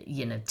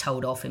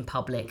 told off in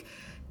public.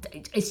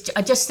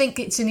 I just think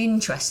it's an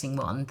interesting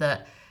one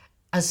that,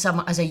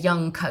 as a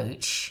young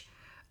coach,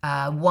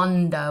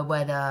 wonder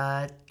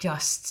whether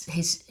just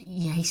his,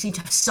 he seemed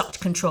to have such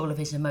control of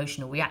his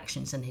emotional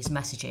reactions and his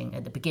messaging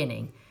at the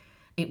beginning.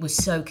 It was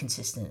so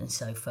consistent and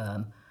so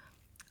firm.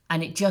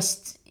 And it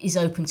just is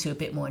open to a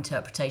bit more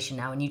interpretation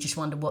now. And you just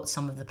wonder what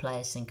some of the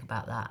players think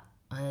about that.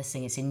 I just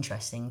think it's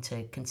interesting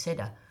to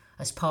consider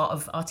as part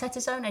of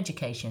Arteta's own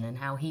education and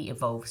how he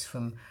evolves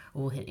from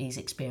all his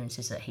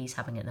experiences that he's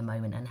having at the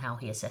moment and how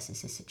he assesses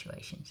his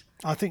situations.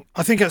 I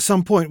think at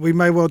some point we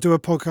may well do a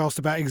podcast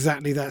about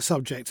exactly that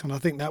subject, and I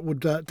think that would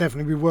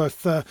definitely be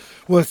worth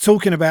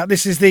talking about.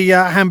 This is the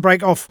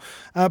Handbrake Off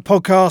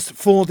podcast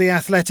for The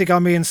Athletic.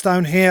 I'm Ian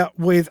Stone here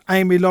with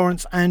Amy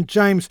Lawrence and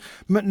James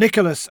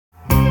McNicholas.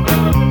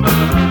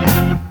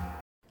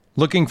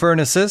 Looking for an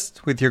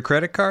assist with your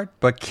credit card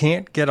but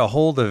can't get a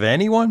hold of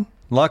anyone?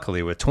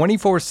 Luckily, with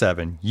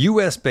 24/7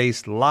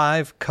 US-based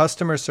live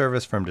customer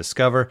service from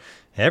Discover,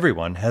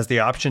 everyone has the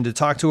option to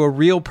talk to a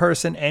real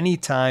person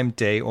anytime,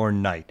 day or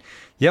night.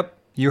 Yep,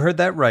 you heard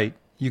that right.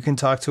 You can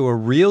talk to a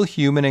real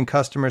human in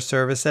customer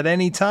service at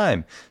any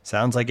time.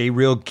 Sounds like a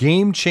real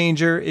game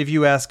changer if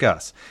you ask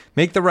us.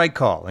 Make the right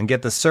call and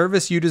get the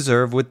service you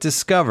deserve with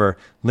Discover.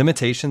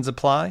 Limitations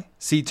apply.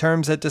 See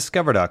terms at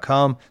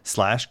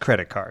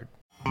discover.com/creditcard.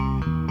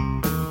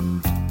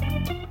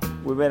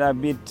 We were a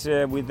bit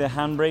with the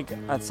handbrake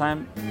at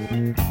time.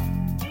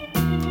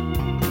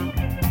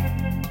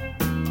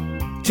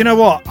 Do you know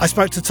what? I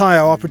spoke to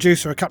Tayo, our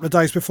producer, a couple of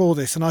days before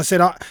this, and I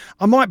said I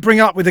might bring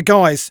up with the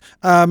guys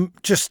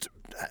just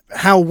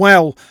how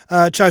well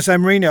Jose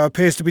Mourinho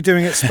appears to be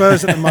doing at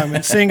Spurs at the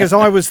moment, seeing as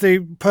I was the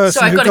person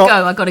Sorry,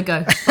 I've got to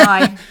go.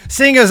 Bye.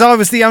 Seeing as I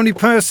was the only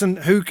person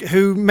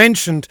who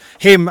mentioned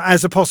him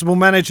as a possible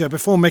manager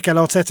before Mikel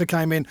Arteta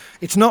came in.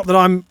 It's not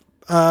that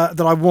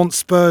that I want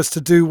Spurs to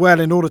do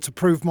well in order to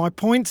prove my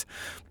point,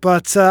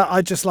 but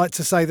I'd just like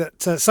to say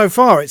that so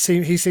far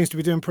he seems to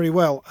be doing pretty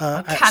well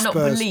at Spurs. I cannot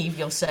believe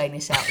you're saying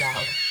this out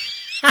loud.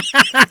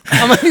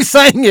 I'm only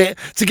saying it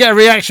to get a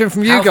reaction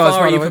from you guys. How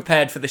far are you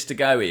prepared for this to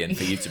go, Ian,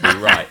 for you to be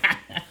right?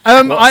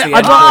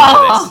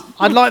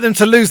 I'd like them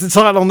to lose the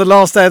title on the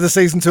last day of the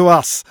season to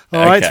us.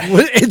 All right,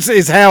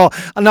 it's how.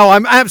 No,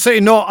 I'm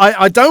absolutely not.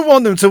 I don't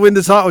want them to win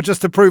the title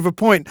just to prove a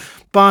point.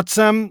 But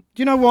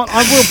you know what?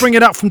 I will bring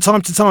it up from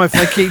time to time if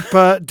they keep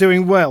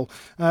doing well.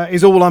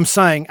 Is all I'm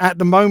saying at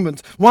the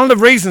moment. One of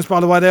the reasons, by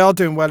the way, they are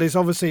doing well is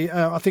obviously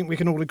I think we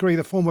can all agree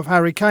the form of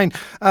Harry Kane.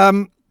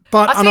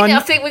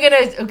 I think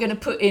we're gonna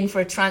put in for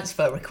a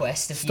transfer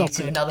request of you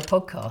to another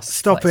podcast.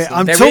 Stop it!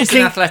 There is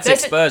an Athletic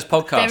Spurs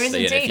podcast. There is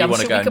indeed. If you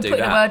want to go and do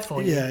that. Word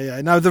for you.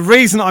 Yeah. No, the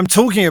reason I'm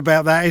talking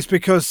about that is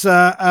because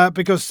a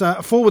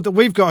forward that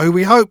we've got, who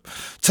we hope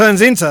turns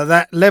into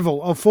that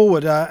level of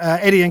forward,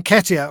 Eddie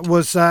Nketiah,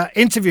 was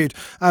interviewed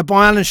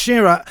by Alan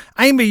Shearer.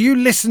 Amy, you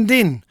listened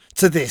in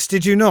to this,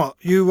 did you not?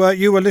 You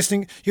were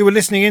listening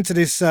into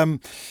this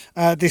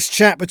this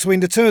chat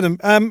between the two of them.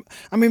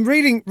 I mean,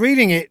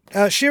 reading it,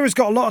 Shearer's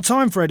got a lot of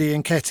time for Eddie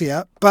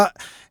Nketiah, but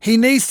he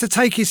needs to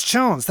take his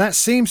chance. That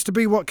seems to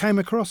be what came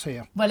across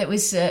here. Well, it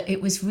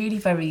was really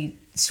very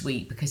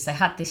sweet because they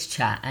had this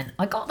chat, and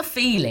I got the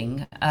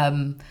feeling,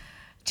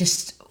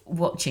 just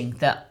watching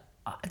that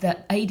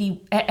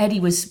Eddie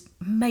was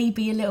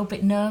maybe a little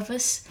bit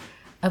nervous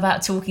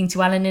about talking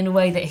to Alan in a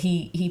way that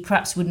he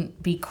perhaps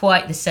wouldn't be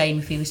quite the same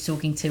if he was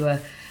talking to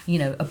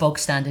a bog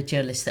standard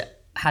journalist that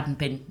hadn't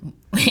been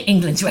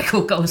England's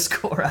record goal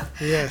scorer.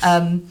 Yes.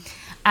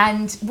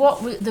 And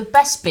the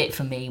best bit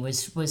for me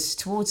was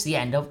towards the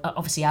end.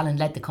 Obviously, Alan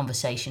led the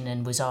conversation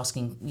and was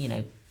asking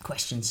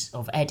questions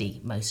of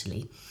Eddie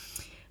mostly,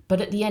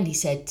 but at the end he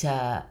said,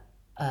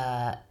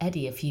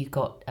 "Eddie, have you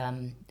got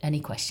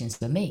any questions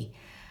for me?"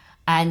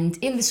 And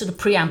in the sort of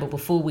preamble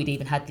before we'd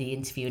even had the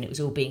interview and it was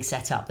all being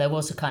set up, there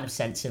was a kind of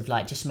sense of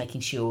like just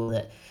making sure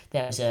that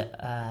there was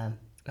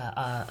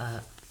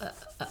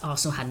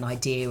Arsenal had an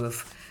idea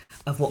of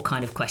what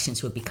kind of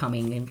questions would be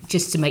coming, and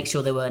just to make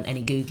sure there weren't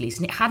any googlies.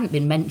 And it hadn't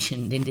been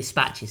mentioned in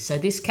dispatches, so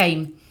this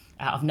came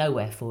out of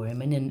nowhere for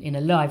him and in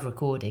a live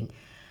recording.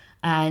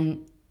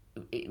 And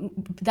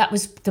that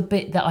was the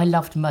bit that I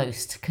loved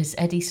most, because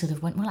Eddie sort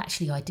of went, "Well,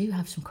 actually, I do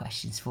have some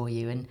questions for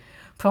you," and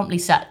promptly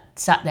sat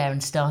there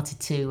and started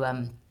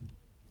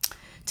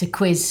to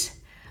quiz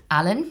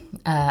Alan.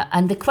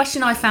 And the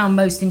question I found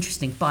most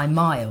interesting by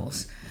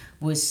miles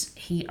was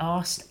he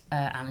asked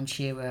Alan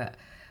Shearer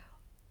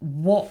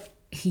what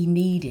he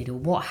needed or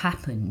what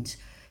happened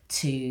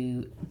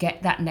to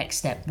get that next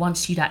step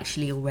once you'd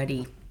actually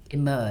already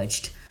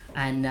emerged.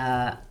 And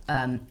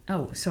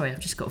sorry, I've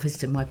just got a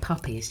visitor. My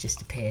puppy has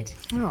just appeared.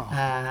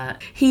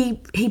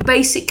 He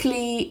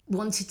basically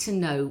wanted to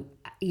know,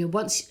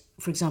 once,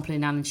 for example,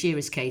 in Alan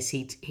Shearer's case,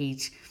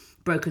 he'd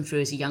broken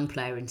through as a young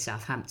player in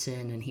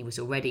Southampton, and he was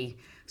already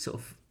sort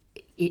of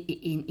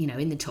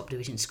in the top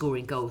division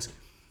scoring goals.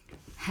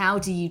 How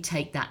do you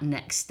take that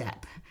next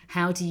step?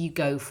 How do you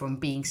go from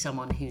being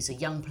someone who's a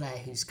young player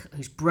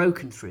who's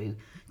broken through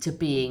to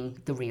being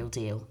the real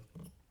deal?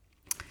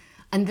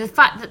 And the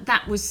fact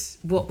that was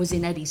what was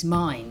in Eddie's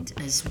mind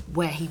as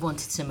where he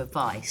wanted some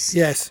advice,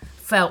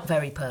 felt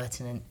very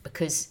pertinent,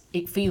 because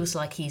it feels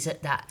like he's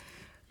at that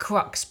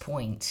crux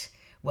point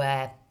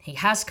where he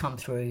has come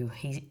through,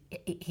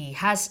 he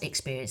has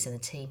experience in the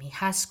team, he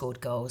has scored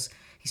goals,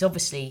 he's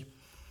obviously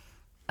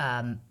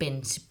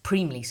been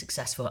supremely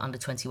successful at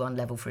under-21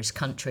 level for his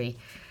country,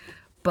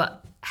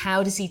 but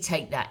how does he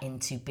take that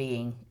into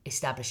being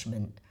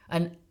establishment?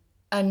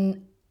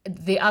 And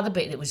the other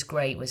bit that was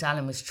great was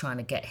Alan was trying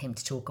to get him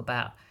to talk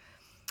about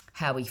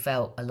how he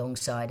felt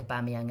alongside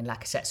Aubameyang and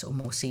Lacazette, sort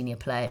of more senior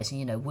players.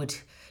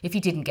 And, if he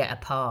didn't get a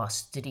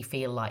pass, did he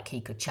feel like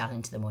he could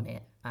challenge them on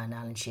it? And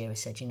Alan Shearer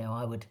said,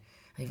 I would,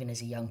 even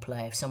as a young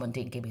player, if someone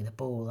didn't give me the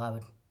ball, I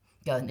would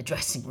go in the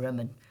dressing room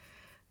and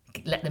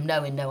let them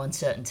know in no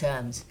uncertain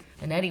terms.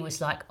 And Eddie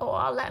was like,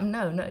 I'll let him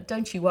know. No,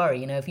 don't you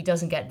worry. If he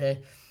doesn't get the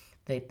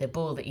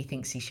ball that he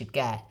thinks he should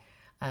get.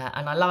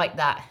 And I like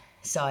that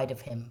side of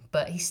him,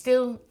 but he's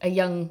still a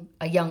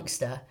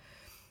youngster,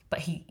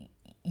 but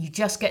you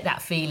just get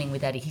that feeling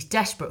with Eddie. He's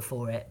desperate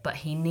for it, but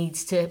he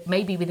needs to,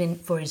 maybe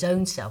for his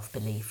own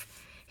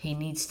self-belief, he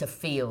needs to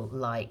feel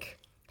like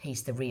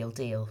he's the real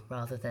deal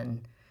rather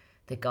than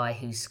the guy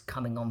who's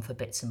coming on for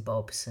bits and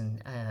bobs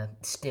and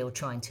still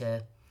trying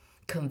to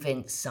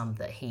convince some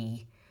that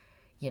he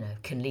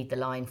can lead the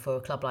line for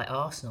a club like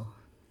Arsenal.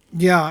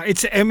 Yeah,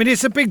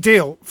 it's a big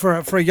deal for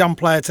a young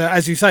player to,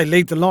 as you say,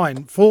 lead the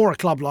line for a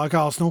club like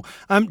Arsenal.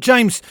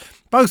 James,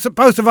 both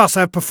of us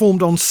have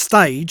performed on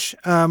stage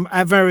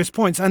at various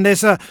points, and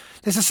there's a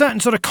certain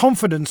sort of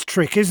confidence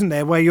trick, isn't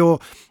there, where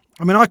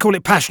I call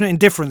it passionate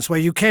indifference, where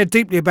you care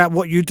deeply about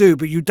what you do,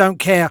 but you don't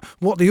care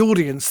what the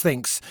audience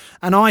thinks.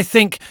 And I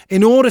think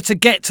in order to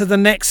get to the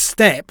next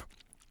step,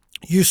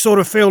 you sort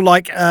of feel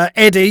like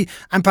Eddie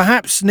and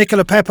perhaps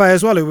Nicola Pepe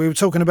as well, who we were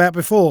talking about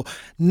before,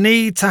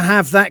 need to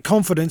have that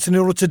confidence in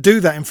order to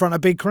do that in front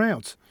of big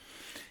crowds.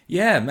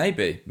 Yeah,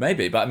 maybe.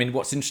 But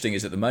what's interesting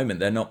is at the moment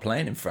they're not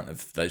playing in front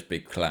of those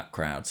big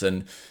crowds.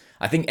 And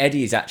I think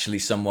Eddie is actually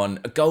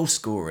goal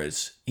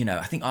scorers,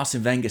 I think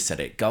Arsene Wenger said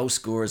it, goal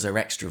scorers are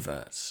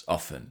extroverts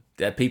often.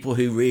 They're people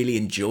who really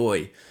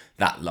enjoy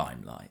that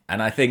limelight.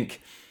 And I think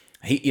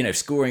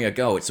scoring a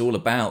goal, it's all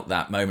about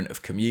that moment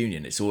of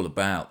communion. It's all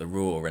about the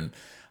roar. And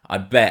I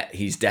bet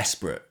he's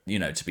desperate,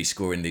 to be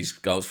scoring these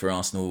goals for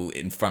Arsenal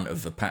in front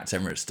of a packed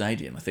Emirates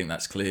Stadium. I think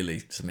that's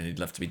clearly something he'd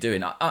love to be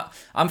doing.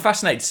 I'm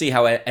fascinated to see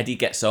how Eddie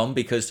gets on,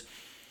 because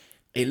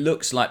it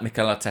looks like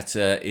Mikel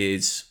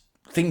Arteta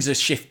things are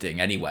shifting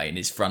anyway in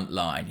his front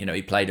line.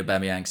 He played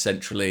Aubameyang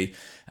centrally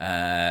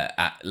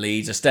at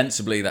Leeds.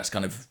 Ostensibly, that's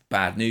kind of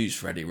bad news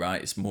for Eddie,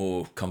 right? It's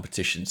more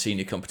competition,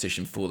 senior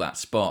competition for that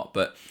spot.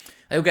 But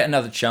they'll get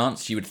another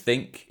chance, you would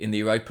think, in the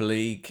Europa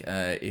League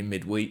in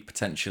midweek,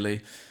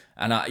 potentially.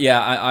 And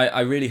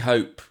I really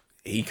hope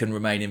he can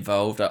remain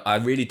involved. I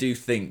really do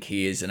think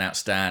he is an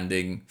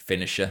outstanding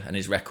finisher, and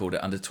his record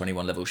at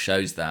under-21 level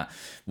shows that.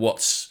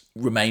 What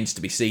remains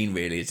to be seen,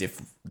 really, is if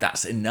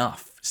that's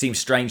enough. Seems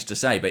strange to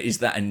say, but is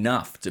that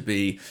enough to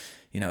be,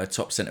 a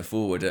top centre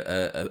forward at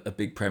a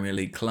big Premier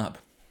League club?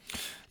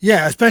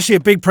 Yeah, especially a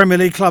big Premier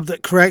League club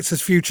that creates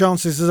as few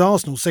chances as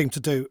Arsenal seem to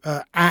do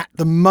at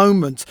the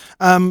moment.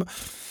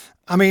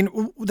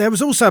 There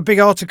was also a big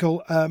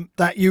article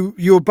that you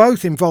were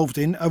both involved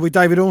in with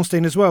David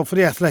Ornstein as well for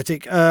The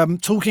Athletic,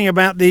 talking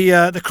about the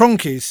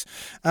Kroenkes.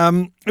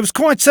 It was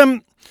quite...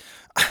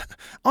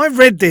 I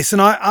read this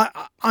and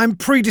I'm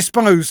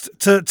predisposed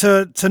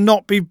to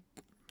not be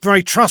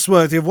very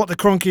trustworthy of what the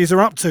Kroenkes are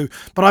up to,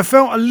 but I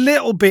felt a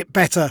little bit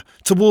better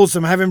towards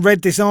them having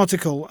read this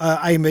article,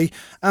 Amy.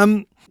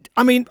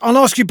 I'll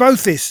ask you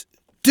both this.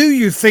 Do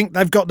you think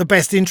they've got the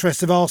best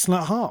interests of Arsenal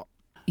at heart?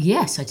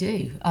 Yes, I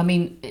do.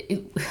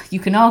 You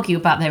can argue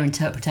about their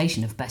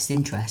interpretation of best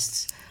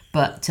interests,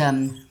 but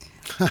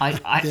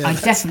I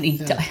definitely...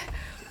 Yeah.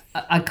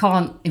 I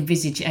can't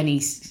envisage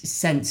any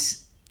sense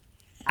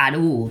at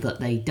all that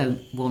they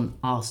don't want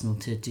Arsenal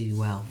to do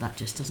well. That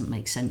just doesn't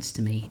make sense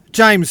to me.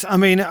 James,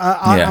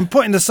 I'm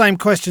putting the same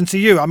question to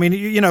you.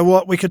 You know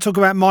what? We could talk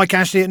about Mike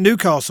Ashley at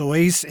Newcastle.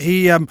 His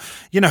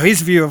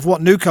view of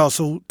what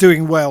Newcastle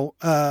doing well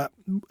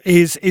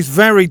is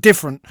very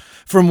different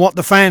from what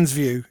the fans'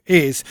 view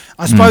is.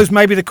 I suppose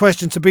maybe the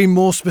question, to be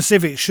more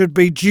specific, should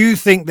be: do you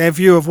think their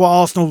view of what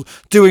Arsenal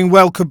doing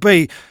well could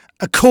be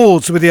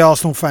accords with the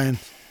Arsenal fan?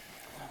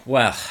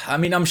 Well,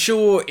 I'm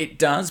sure it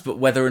does, but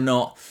whether or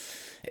not,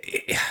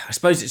 I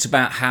suppose it's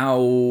about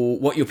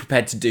what you're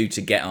prepared to do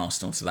to get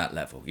Arsenal to that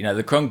level.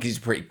 The Kroenkes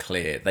are pretty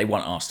clear. They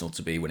want Arsenal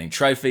to be winning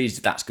trophies.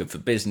 That's good for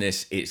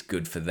business. It's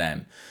good for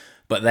them.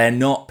 But they're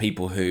not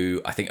people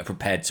who I think are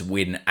prepared to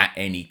win at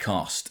any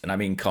cost. And I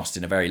mean cost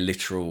in a very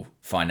literal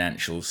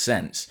financial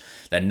sense.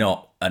 They're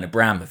not an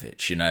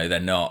Abramovich, they're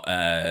not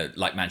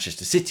like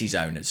Manchester City's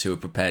owners who are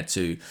prepared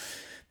to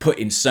put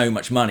in so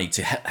much money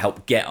to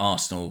help get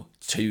Arsenal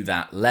to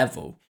that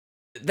level.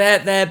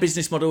 Their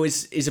business model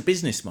is a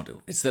business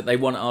model. It's that they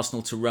want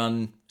Arsenal to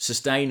run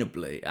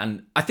sustainably.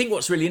 And I think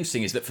what's really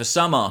interesting is that for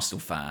some Arsenal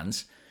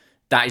fans,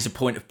 that is a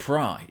point of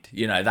pride.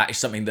 That is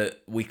something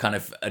that we kind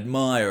of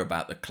admire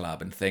about the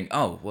club and think,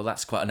 oh, well,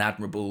 that's quite an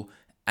admirable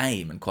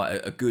aim and quite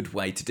a good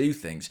way to do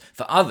things.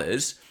 For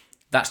others,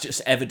 that's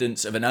just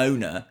evidence of an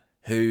owner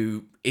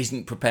who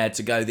isn't prepared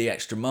to go the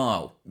extra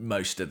mile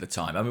most of the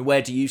time.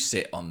 Where do you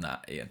sit on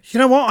that, Ian? You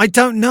know what? I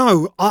don't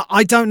know.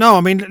 I don't know.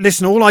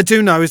 Listen, all I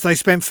do know is they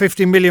spent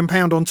 £50 million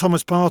on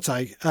Thomas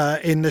Partey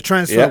in the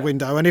transfer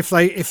window. And if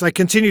they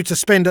continue to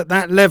spend at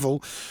that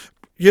level,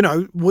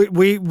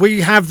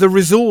 we have the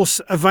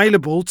resource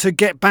available to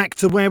get back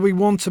to where we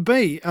want to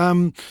be.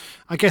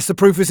 I guess the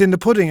proof is in the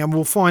pudding, and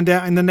we'll find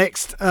out in the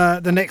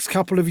next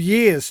couple of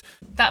years.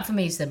 That for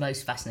me is the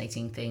most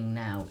fascinating thing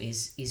now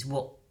is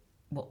what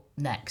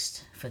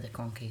next for the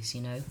Kroenkes.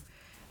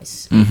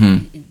 It's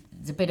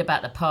the bit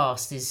about the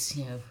past is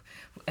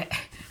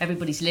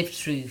everybody's lived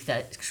through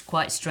that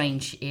quite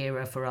strange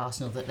era for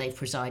Arsenal that they've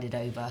presided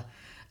over,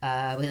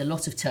 with a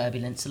lot of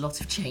turbulence, a lot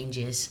of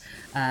changes,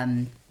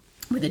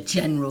 with a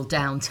general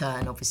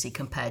downturn, obviously,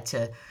 compared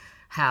to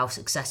how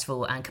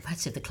successful and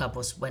competitive the club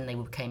was when they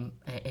became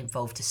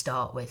involved to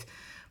start with.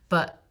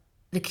 But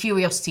the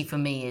curiosity for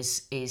me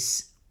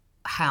is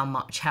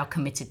how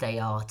committed they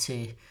are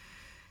to.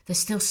 There's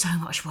still so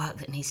much work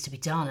that needs to be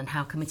done, and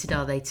how committed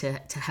are they to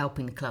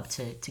helping the club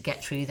to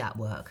get through that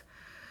work.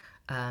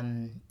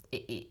 I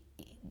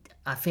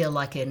feel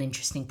like an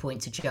interesting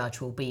point to judge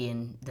will be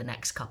in the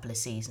next couple of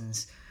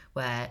seasons,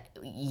 where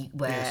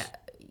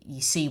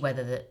you see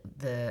whether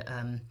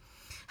the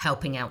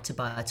helping out to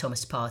buy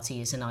Thomas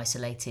Partey is an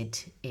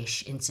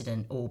isolated-ish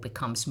incident or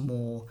becomes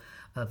more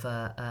of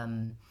a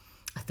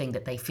thing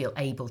that they feel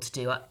able to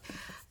do.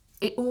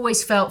 It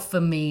always felt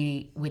for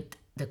me with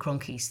the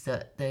Kroenkes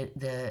that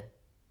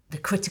the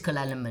critical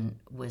element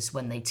was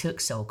when they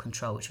took sole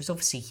control, which was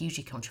obviously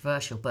hugely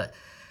controversial, but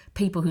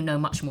people who know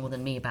much more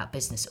than me about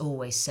business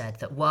always said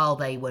that while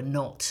they were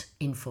not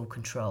in full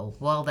control,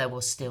 while there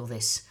was still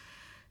this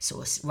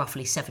sort of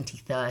roughly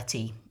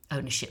 70-30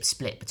 ownership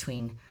split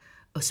between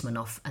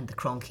Usmanov and the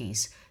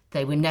Kroenkes,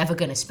 they were never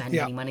going to spend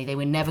any money. They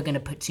were never going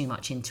to put too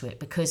much into it,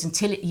 because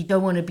you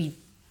don't want to be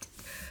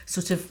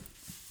sort of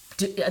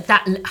at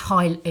that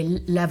high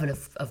level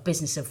of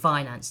business and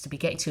finance to be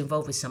getting too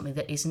involved with something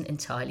that isn't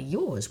entirely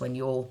yours when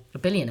you're a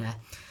billionaire.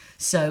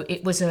 So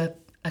it was a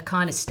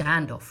kind of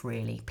standoff,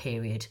 really,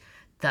 period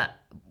that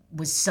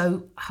was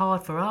so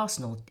hard for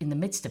Arsenal in the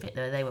midst of it.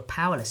 They were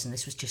powerless, and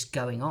this was just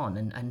going on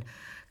and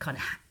kind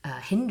of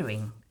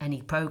hindering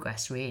any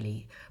progress,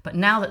 really. But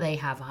now that they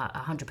have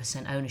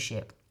 100%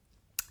 ownership,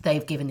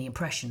 they've given the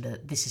impression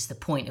that this is the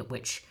point at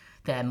which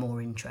they're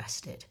more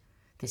interested.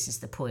 This is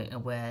the point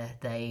at where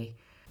they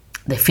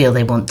feel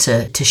they want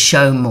to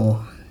show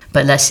more.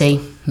 But let's see.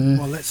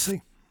 Well, let's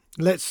see.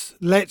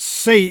 Let's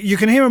see. You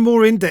can hear a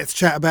more in-depth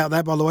chat about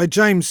that, by the way.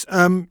 James,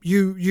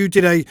 you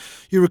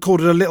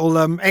recorded a little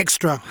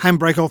extra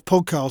Handbrake Off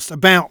podcast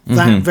about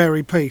that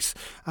very piece.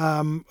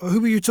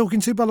 Who were you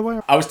talking to, by the way?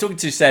 I was talking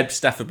to Seb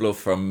Staffordblough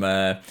from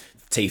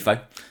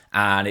TIFO,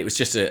 and it was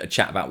just a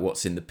chat about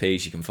what's in the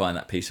piece. You can find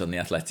that piece on The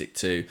Athletic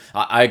too.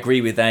 I agree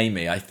with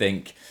Amy. I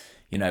think,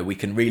 we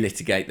can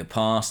relitigate the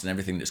past and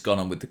everything that's gone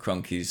on with the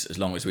Cronkies as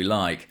long as we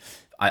like.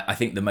 I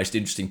think the most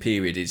interesting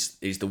period is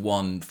the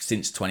one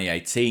since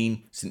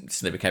 2018,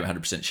 since they became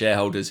 100%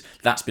 shareholders.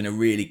 That's been a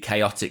really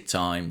chaotic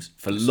time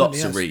for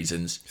lots of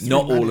reasons,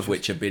 not all of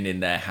which have been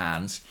in their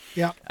hands.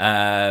 Yeah.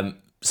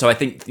 So I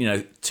think,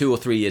 2 or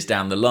 3 years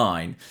down the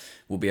line,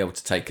 we'll be able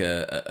to take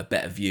a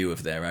better view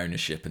of their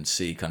ownership and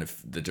see kind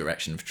of the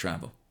direction of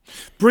travel.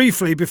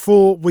 Briefly,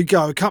 before we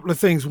go, a couple of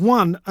things.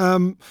 One,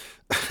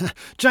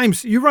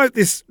 James, you wrote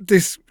this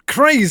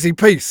crazy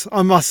piece,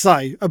 I must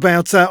say,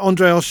 about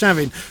Andre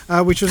Arshavin,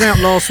 which was out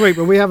last week,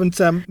 but we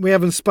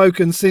haven't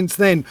spoken since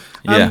then.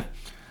 Yeah.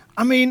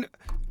 I mean,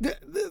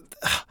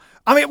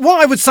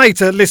 what I would say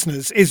to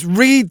listeners is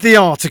read the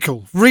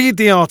article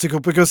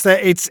because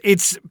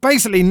it's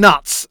basically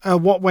nuts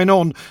what went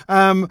on.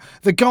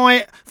 The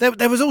guy,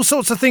 there was all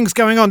sorts of things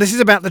going on. This is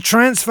about the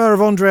transfer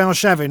of Andre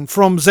Arshavin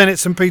from Zenit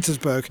St.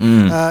 Petersburg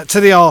to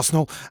the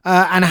Arsenal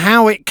and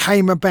how it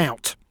came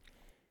about.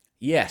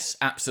 Yes,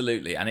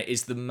 absolutely. And it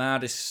is the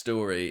maddest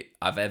story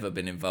I've ever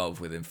been involved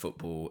with in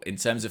football in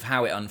terms of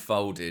how it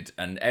unfolded.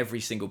 And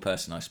every single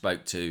person I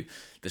spoke to,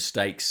 the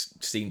stakes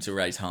seemed to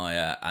raise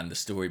higher and the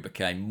story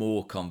became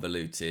more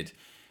convoluted.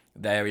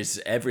 There is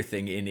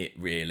everything in it,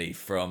 really,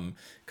 from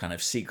kind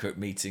of secret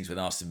meetings with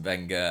Arsene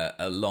Wenger,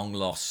 a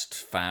long-lost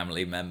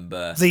family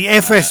member. The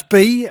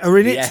FSB are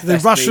in it, the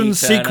Russian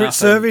Secret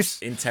Service.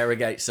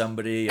 Interrogate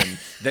somebody. And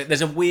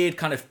there's a weird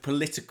kind of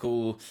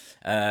political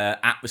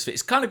atmosphere.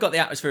 It's kind of got the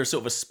atmosphere of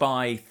sort of a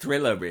spy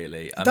thriller,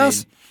 really. I mean,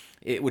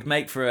 it would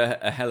make for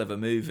a hell of a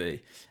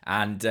movie.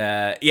 And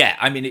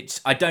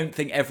I don't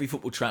think every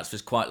football transfer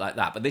is quite like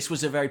that. But this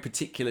was a very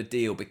particular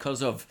deal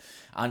because of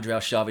Andre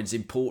Arshavin's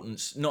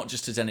importance, not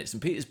just to Zenit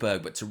St.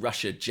 Petersburg, but to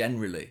Russia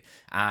generally.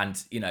 And,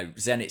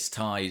 Zenit's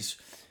ties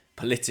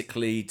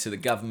politically to the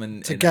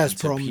government, to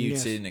Gazprom, to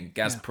Putin and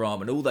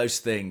Gazprom and all those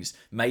things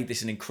made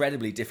this an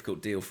incredibly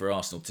difficult deal for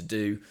Arsenal to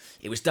do.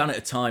 It was done at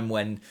a time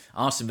when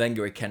Arsene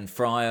Wenger and Ken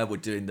Fryer were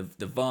doing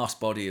the vast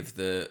body of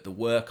the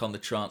work on the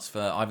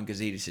transfer. Ivan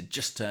Gazidis had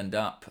just turned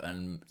up,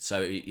 and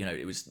so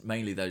it was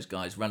mainly those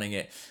guys running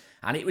it.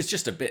 And it was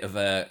just a bit of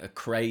a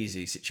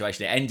crazy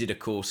situation. It ended, of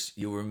course,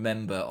 you'll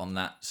remember, on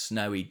that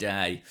snowy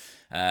day.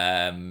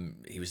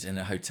 He was in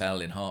a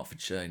hotel in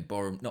Hertfordshire, in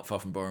Boreham, not far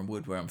from Boreham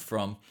Wood, where I'm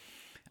from,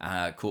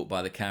 caught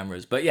by the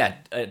cameras. But yeah,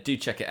 do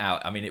check it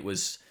out. I mean, it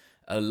was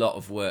a lot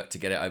of work to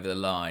get it over the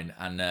line.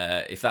 And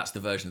if that's the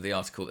version of the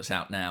article that's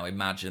out now,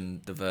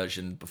 imagine the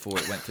version before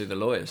it went through the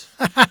lawyers.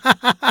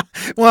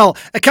 Well,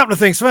 a couple of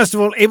things. First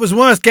of all, it was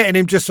worth getting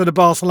him just for the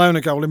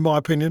Barcelona goal, in my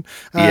opinion.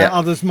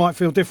 Others might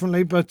feel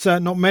differently, but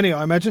not many,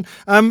 I imagine.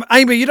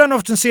 Amy, you don't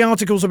often see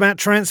articles about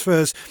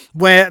transfers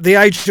where the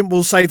agent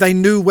will say they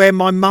knew where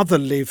my mother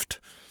lived.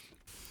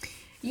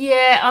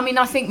 Yeah, I mean,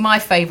 I think my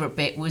favourite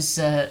bit was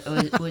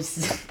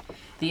the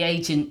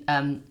agent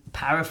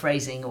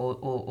paraphrasing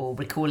or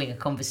recalling a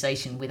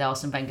conversation with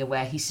Arsene Wenger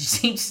where he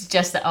seemed to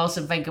suggest that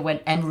Arsene Wenger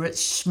went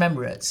Emirates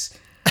Schmemirates.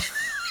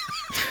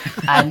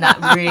 And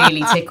that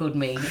really tickled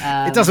me.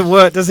 It doesn't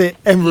work, does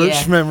it?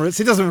 Emirates Schmemirates.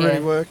 It doesn't really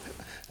work.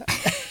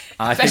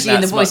 Especially in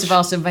the voice of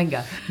Arsene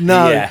Wenger.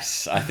 No.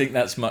 Yes, I think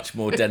that's much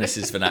more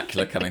Dennis's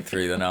vernacular coming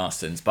through than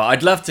Arsene's. But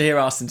I'd love to hear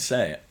Arsene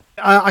say it.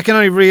 I can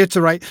only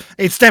reiterate,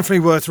 it's definitely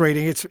worth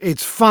reading.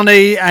 It's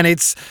funny,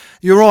 and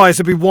your eyes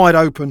will be wide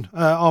open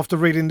after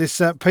reading this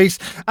piece.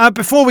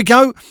 Before we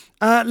go,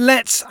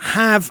 let's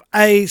have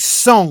a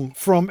song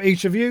from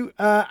each of you.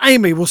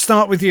 Amy, we'll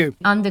start with you.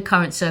 Under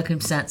current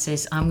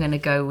circumstances, I'm going to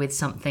go with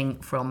something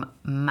from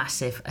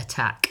Massive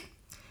Attack,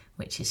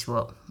 which is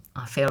what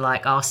I feel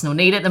like Arsenal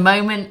need at the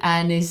moment,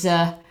 and is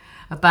a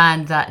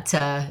band that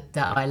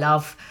I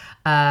love.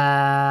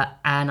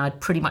 And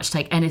I'd pretty much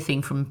take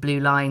anything from Blue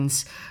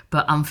Lines,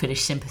 but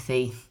Unfinished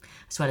Sympathy,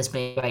 as well as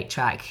being a great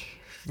track.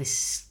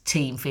 This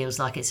team feels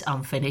like it's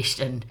unfinished,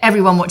 and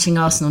everyone watching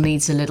Arsenal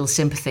needs a little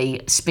sympathy.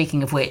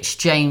 Speaking of which,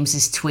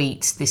 James's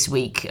tweet this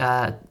week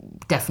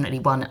definitely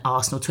won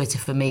Arsenal Twitter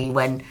for me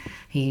when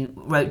he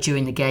wrote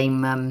during the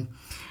game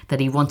that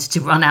he wanted to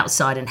run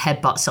outside and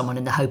headbutt someone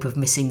in the hope of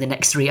missing the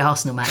next 3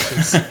 Arsenal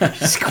matches.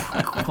 It's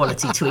a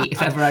quality tweet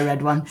if ever I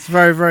read one. It's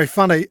very, very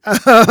funny.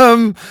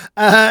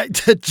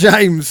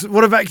 James,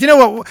 what about, you know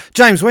what,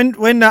 James,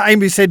 when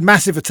Amy said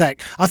massive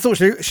attack, I thought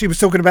she was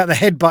talking about the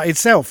headbutt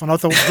itself, and I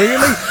thought,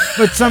 really?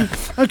 But,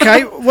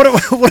 okay,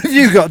 what have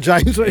you got,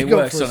 James? What have It you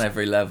got works for us? on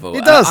every level.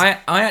 It does. I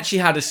actually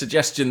had a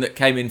suggestion that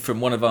came in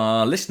from one of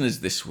our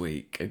listeners this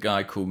week, a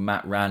guy called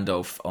Matt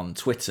Randolph on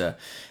Twitter.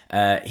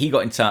 He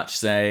got in touch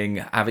saying,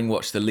 having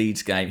watched the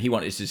Leeds game, he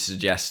wanted to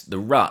suggest the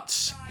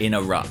ruts in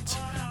a rut,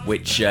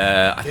 which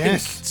I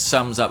think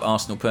sums up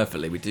Arsenal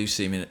perfectly. We do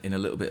seem in a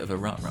little bit of a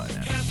rut right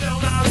now.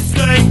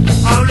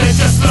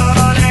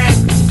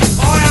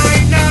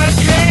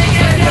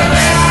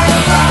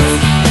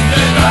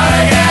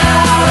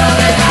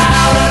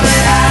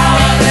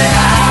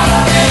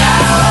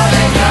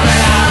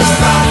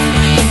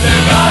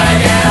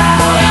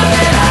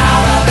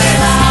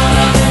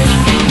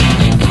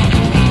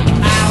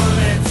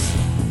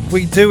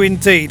 We do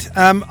indeed.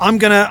 I'm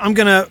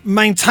gonna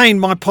maintain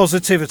my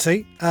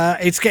positivity.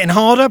 It's getting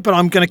harder, but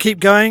I'm gonna keep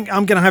going.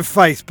 I'm gonna have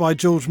faith by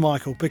George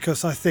Michael,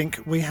 because I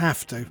think we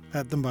have to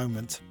at the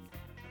moment.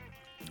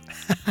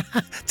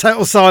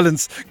 Total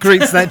silence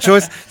greets that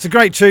choice. It's a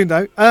great tune,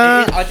 though.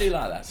 I do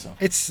like that song.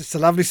 It's a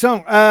lovely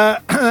song.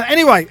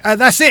 Anyway,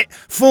 that's it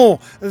for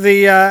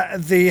the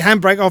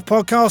Handbrake Off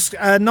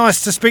podcast.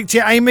 Nice to speak to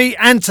you, Amy,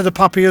 and to the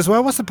puppy as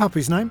well. What's the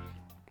puppy's name?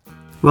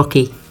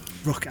 Rocky.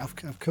 Rock,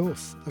 of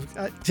course.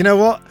 Do you know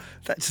what?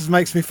 That just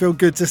makes me feel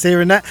good just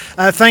hearing that.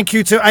 Thank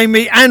you to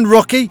Amy and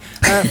Rocky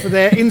for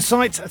their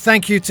insight.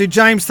 Thank you to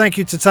James. Thank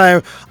you to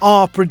Teo,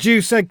 our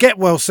producer. Get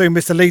well soon,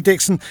 Mr. Lee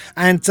Dixon.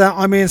 And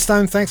I'm Ian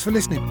Stone. Thanks for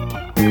listening.